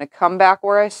 I'm going to come back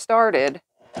where I started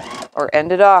or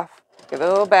ended off, give it a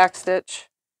little back stitch,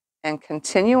 and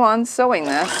continue on sewing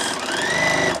this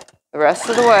the rest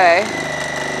of the way.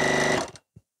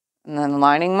 And then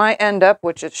lining my end up,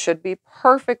 which it should be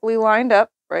perfectly lined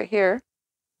up right here.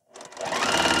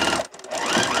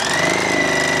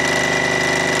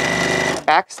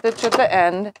 Back stitch at the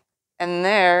end, and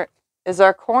there is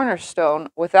our cornerstone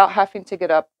without having to get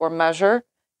up or measure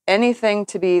anything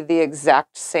to be the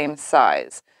exact same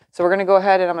size. So we're going to go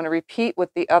ahead and I'm going to repeat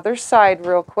with the other side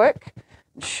real quick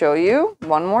and show you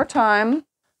one more time.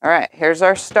 All right, here's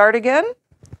our start again.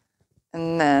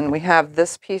 And then we have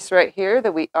this piece right here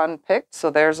that we unpicked. So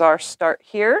there's our start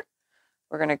here.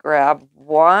 We're going to grab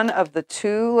one of the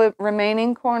 2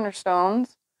 remaining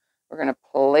cornerstones. We're going to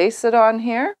place it on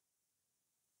here.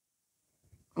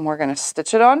 And we're going to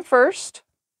stitch it on first.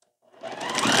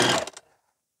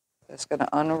 Just going to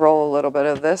unroll a little bit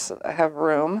of this so I have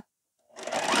room.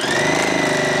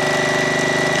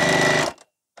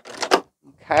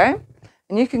 Okay.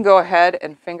 And you can go ahead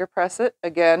and finger press it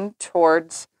again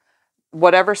towards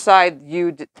whatever side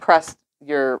you pressed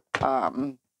your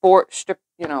board strip,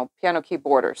 piano key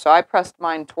border. So I pressed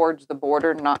mine towards the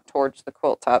border, not towards the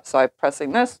quilt top. So I'm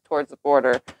pressing this towards the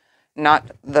border,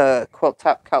 not the quilt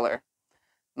top color.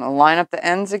 I'm going to line up the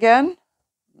ends again.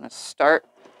 I'm going to start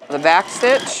with a back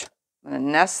stitch. I'm going to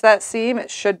nest that seam. It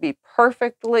should be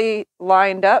perfectly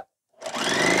lined up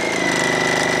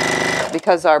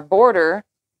because our border,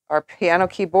 our piano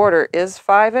key border, is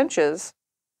 5 inches.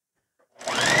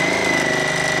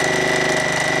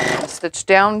 Stitch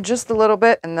down just a little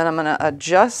bit, and then I'm going to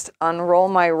adjust, unroll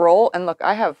my roll. And look,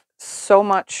 I have so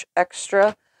much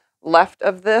extra left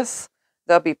of this.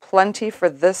 There'll be plenty for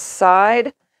this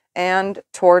side and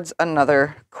towards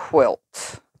another quilt.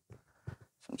 So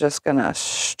I'm just going to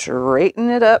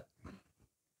straighten it up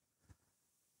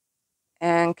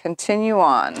and continue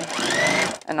on.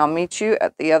 And I'll meet you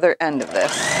at the other end of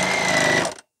this.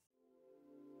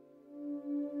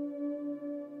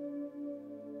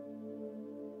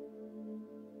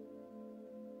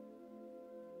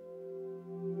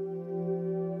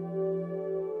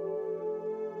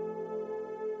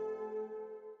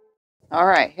 All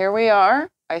right, here we are.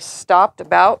 I stopped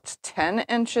about 10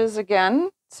 inches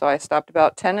again. So I stopped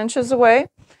about 10 inches away.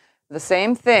 The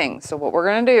same thing. So what we're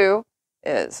going to do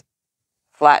is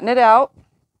flatten it out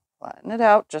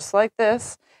just like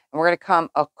this. And we're going to come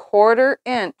a 1/4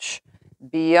 inch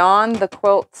beyond the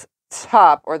quilt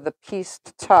top or the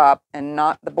pieced top and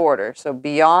not the border. So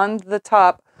beyond the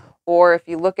top, or if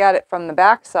you look at it from the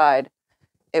back side,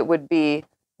 it would be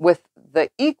with the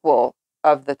equal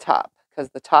of the top because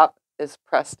the top is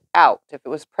pressed out. If it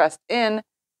was pressed in,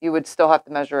 you would still have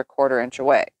to measure a 1/4 inch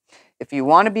away. If you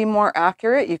want to be more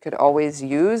accurate, you could always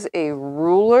use a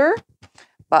ruler,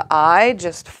 but I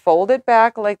just fold it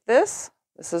back like this.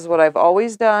 This is what I've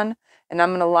always done, and I'm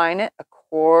going to line it a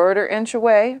 1/4 inch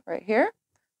away right here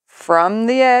from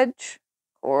the edge,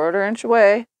 1/4 inch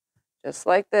away, just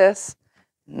like this.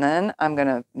 And then I'm going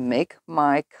to make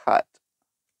my cut.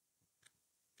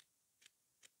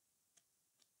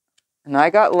 And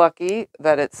I got lucky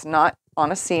that it's not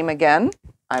on a seam again.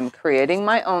 I'm creating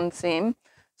my own seam.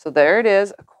 So there it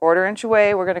is, a 1/4 inch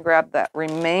away. We're going to grab that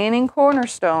remaining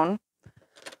cornerstone.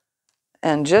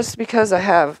 And just because I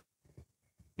have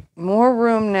more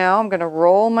room now, I'm going to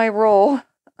roll my roll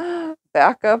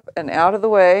back up and out of the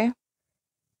way.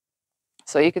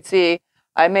 So you could see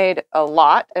I made a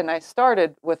lot, and I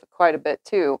started with quite a bit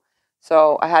too.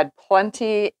 So I had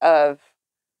plenty of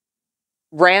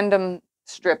random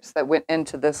strips that went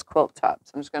into this quilt top.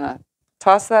 So I'm just going to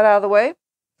toss that out of the way.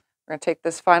 We're going to take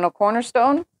this final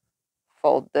cornerstone,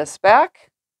 fold this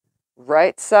back,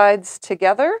 right sides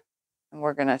together, and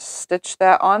we're going to stitch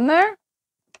that on there.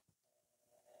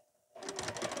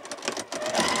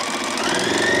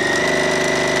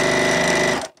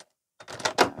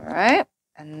 All right,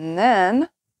 and then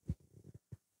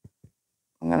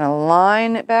I'm going to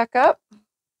line it back up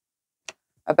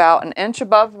about an inch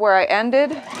above where I ended,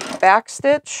 back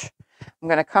stitch. I'm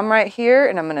going to come right here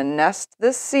and I'm going to nest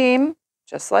this seam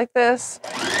just like this.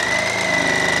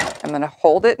 I'm going to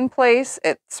hold it in place.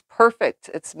 It's perfect.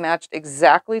 It's matched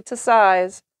exactly to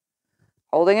size.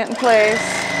 Holding it in place.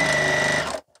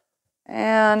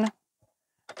 And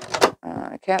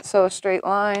I can't sew a straight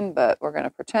line, but we're going to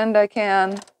pretend I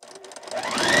can.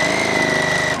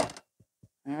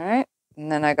 All right.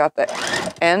 And then I got the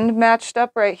end matched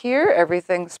up right here.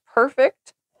 Everything's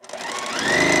perfect.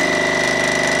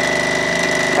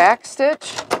 Back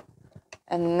stitch.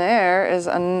 And there is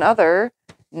another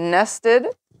nested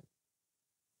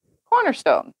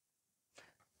cornerstone.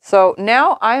 So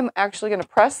now I'm actually going to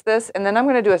press this, and then I'm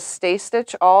going to do a stay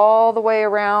stitch all the way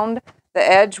around the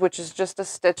edge, which is just a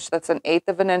stitch that's 1/8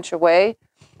 of an inch away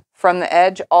from the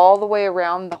edge all the way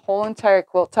around the whole entire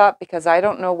quilt top, because I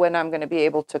don't know when I'm going to be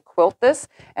able to quilt this,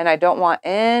 and I don't want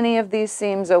any of these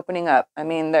seams opening up. I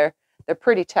mean, they're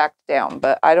pretty tacked down,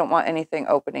 but I don't want anything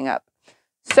opening up.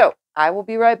 So I will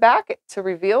be right back to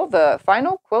reveal the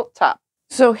final quilt top.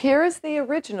 So here is the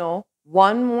original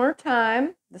one more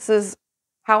time. This is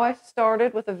how I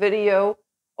started with a video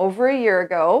over a year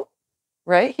ago,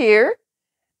 right here.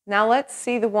 Now let's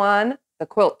see the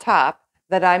quilt top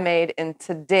that I made in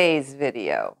today's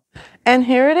video. And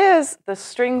here it is. The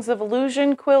Strings of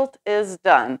Illusion quilt is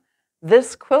done.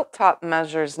 This quilt top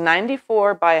measures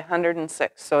 94 by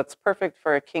 106, so it's perfect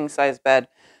for a king size bed,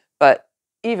 but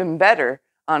even better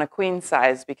on a queen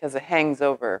size because it hangs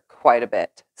over quite a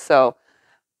bit. So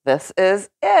this is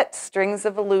it, Strings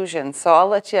of Illusion. So I'll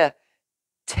let you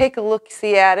take a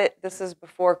look-see at it. This is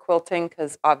before quilting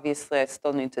because obviously I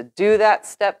still need to do that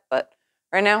step, but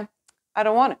right now I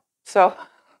don't want it. So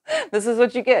this is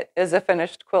what you get, is a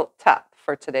finished quilt top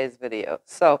for today's video.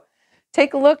 So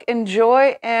take a look,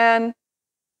 enjoy, and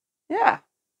yeah,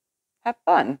 have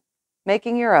fun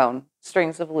making your own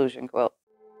Strings of Illusion quilt.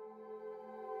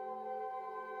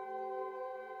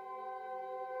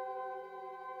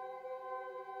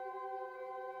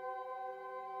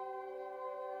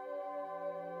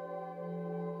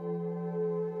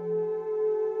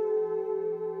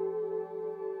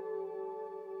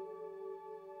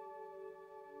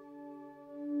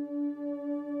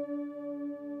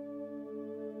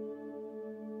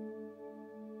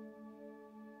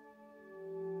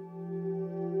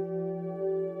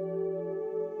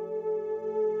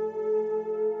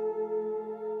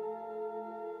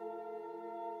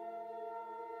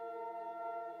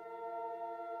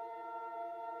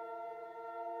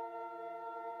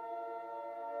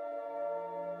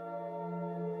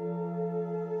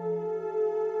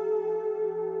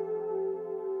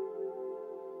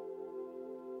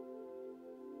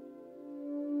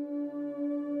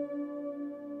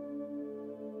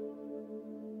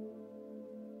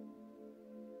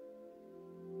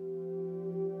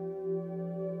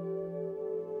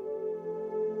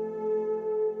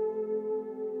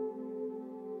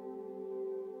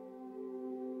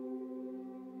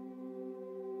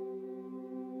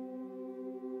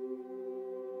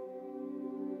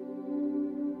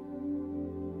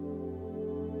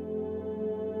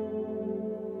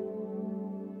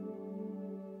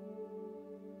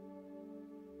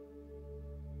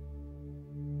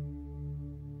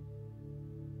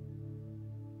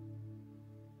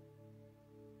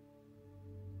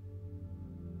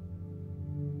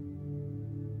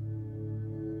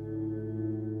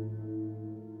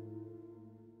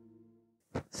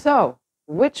 So,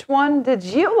 which one did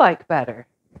you like better?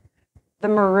 The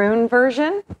maroon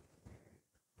version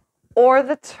or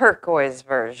the turquoise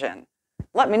version?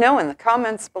 Let me know in the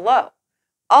comments below.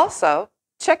 Also,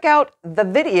 check out the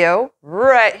video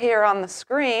right here on the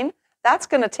screen. That's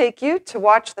going to take you to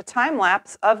watch the time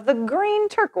lapse of the green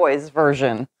turquoise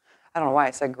version. I don't know why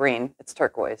I said green, it's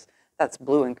turquoise. That's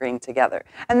blue and green together.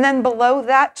 And then below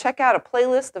that, check out a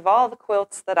playlist of all the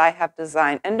quilts that I have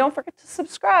designed. And don't forget to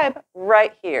subscribe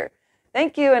right here.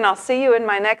 Thank you, and I'll see you in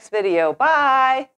my next video. Bye!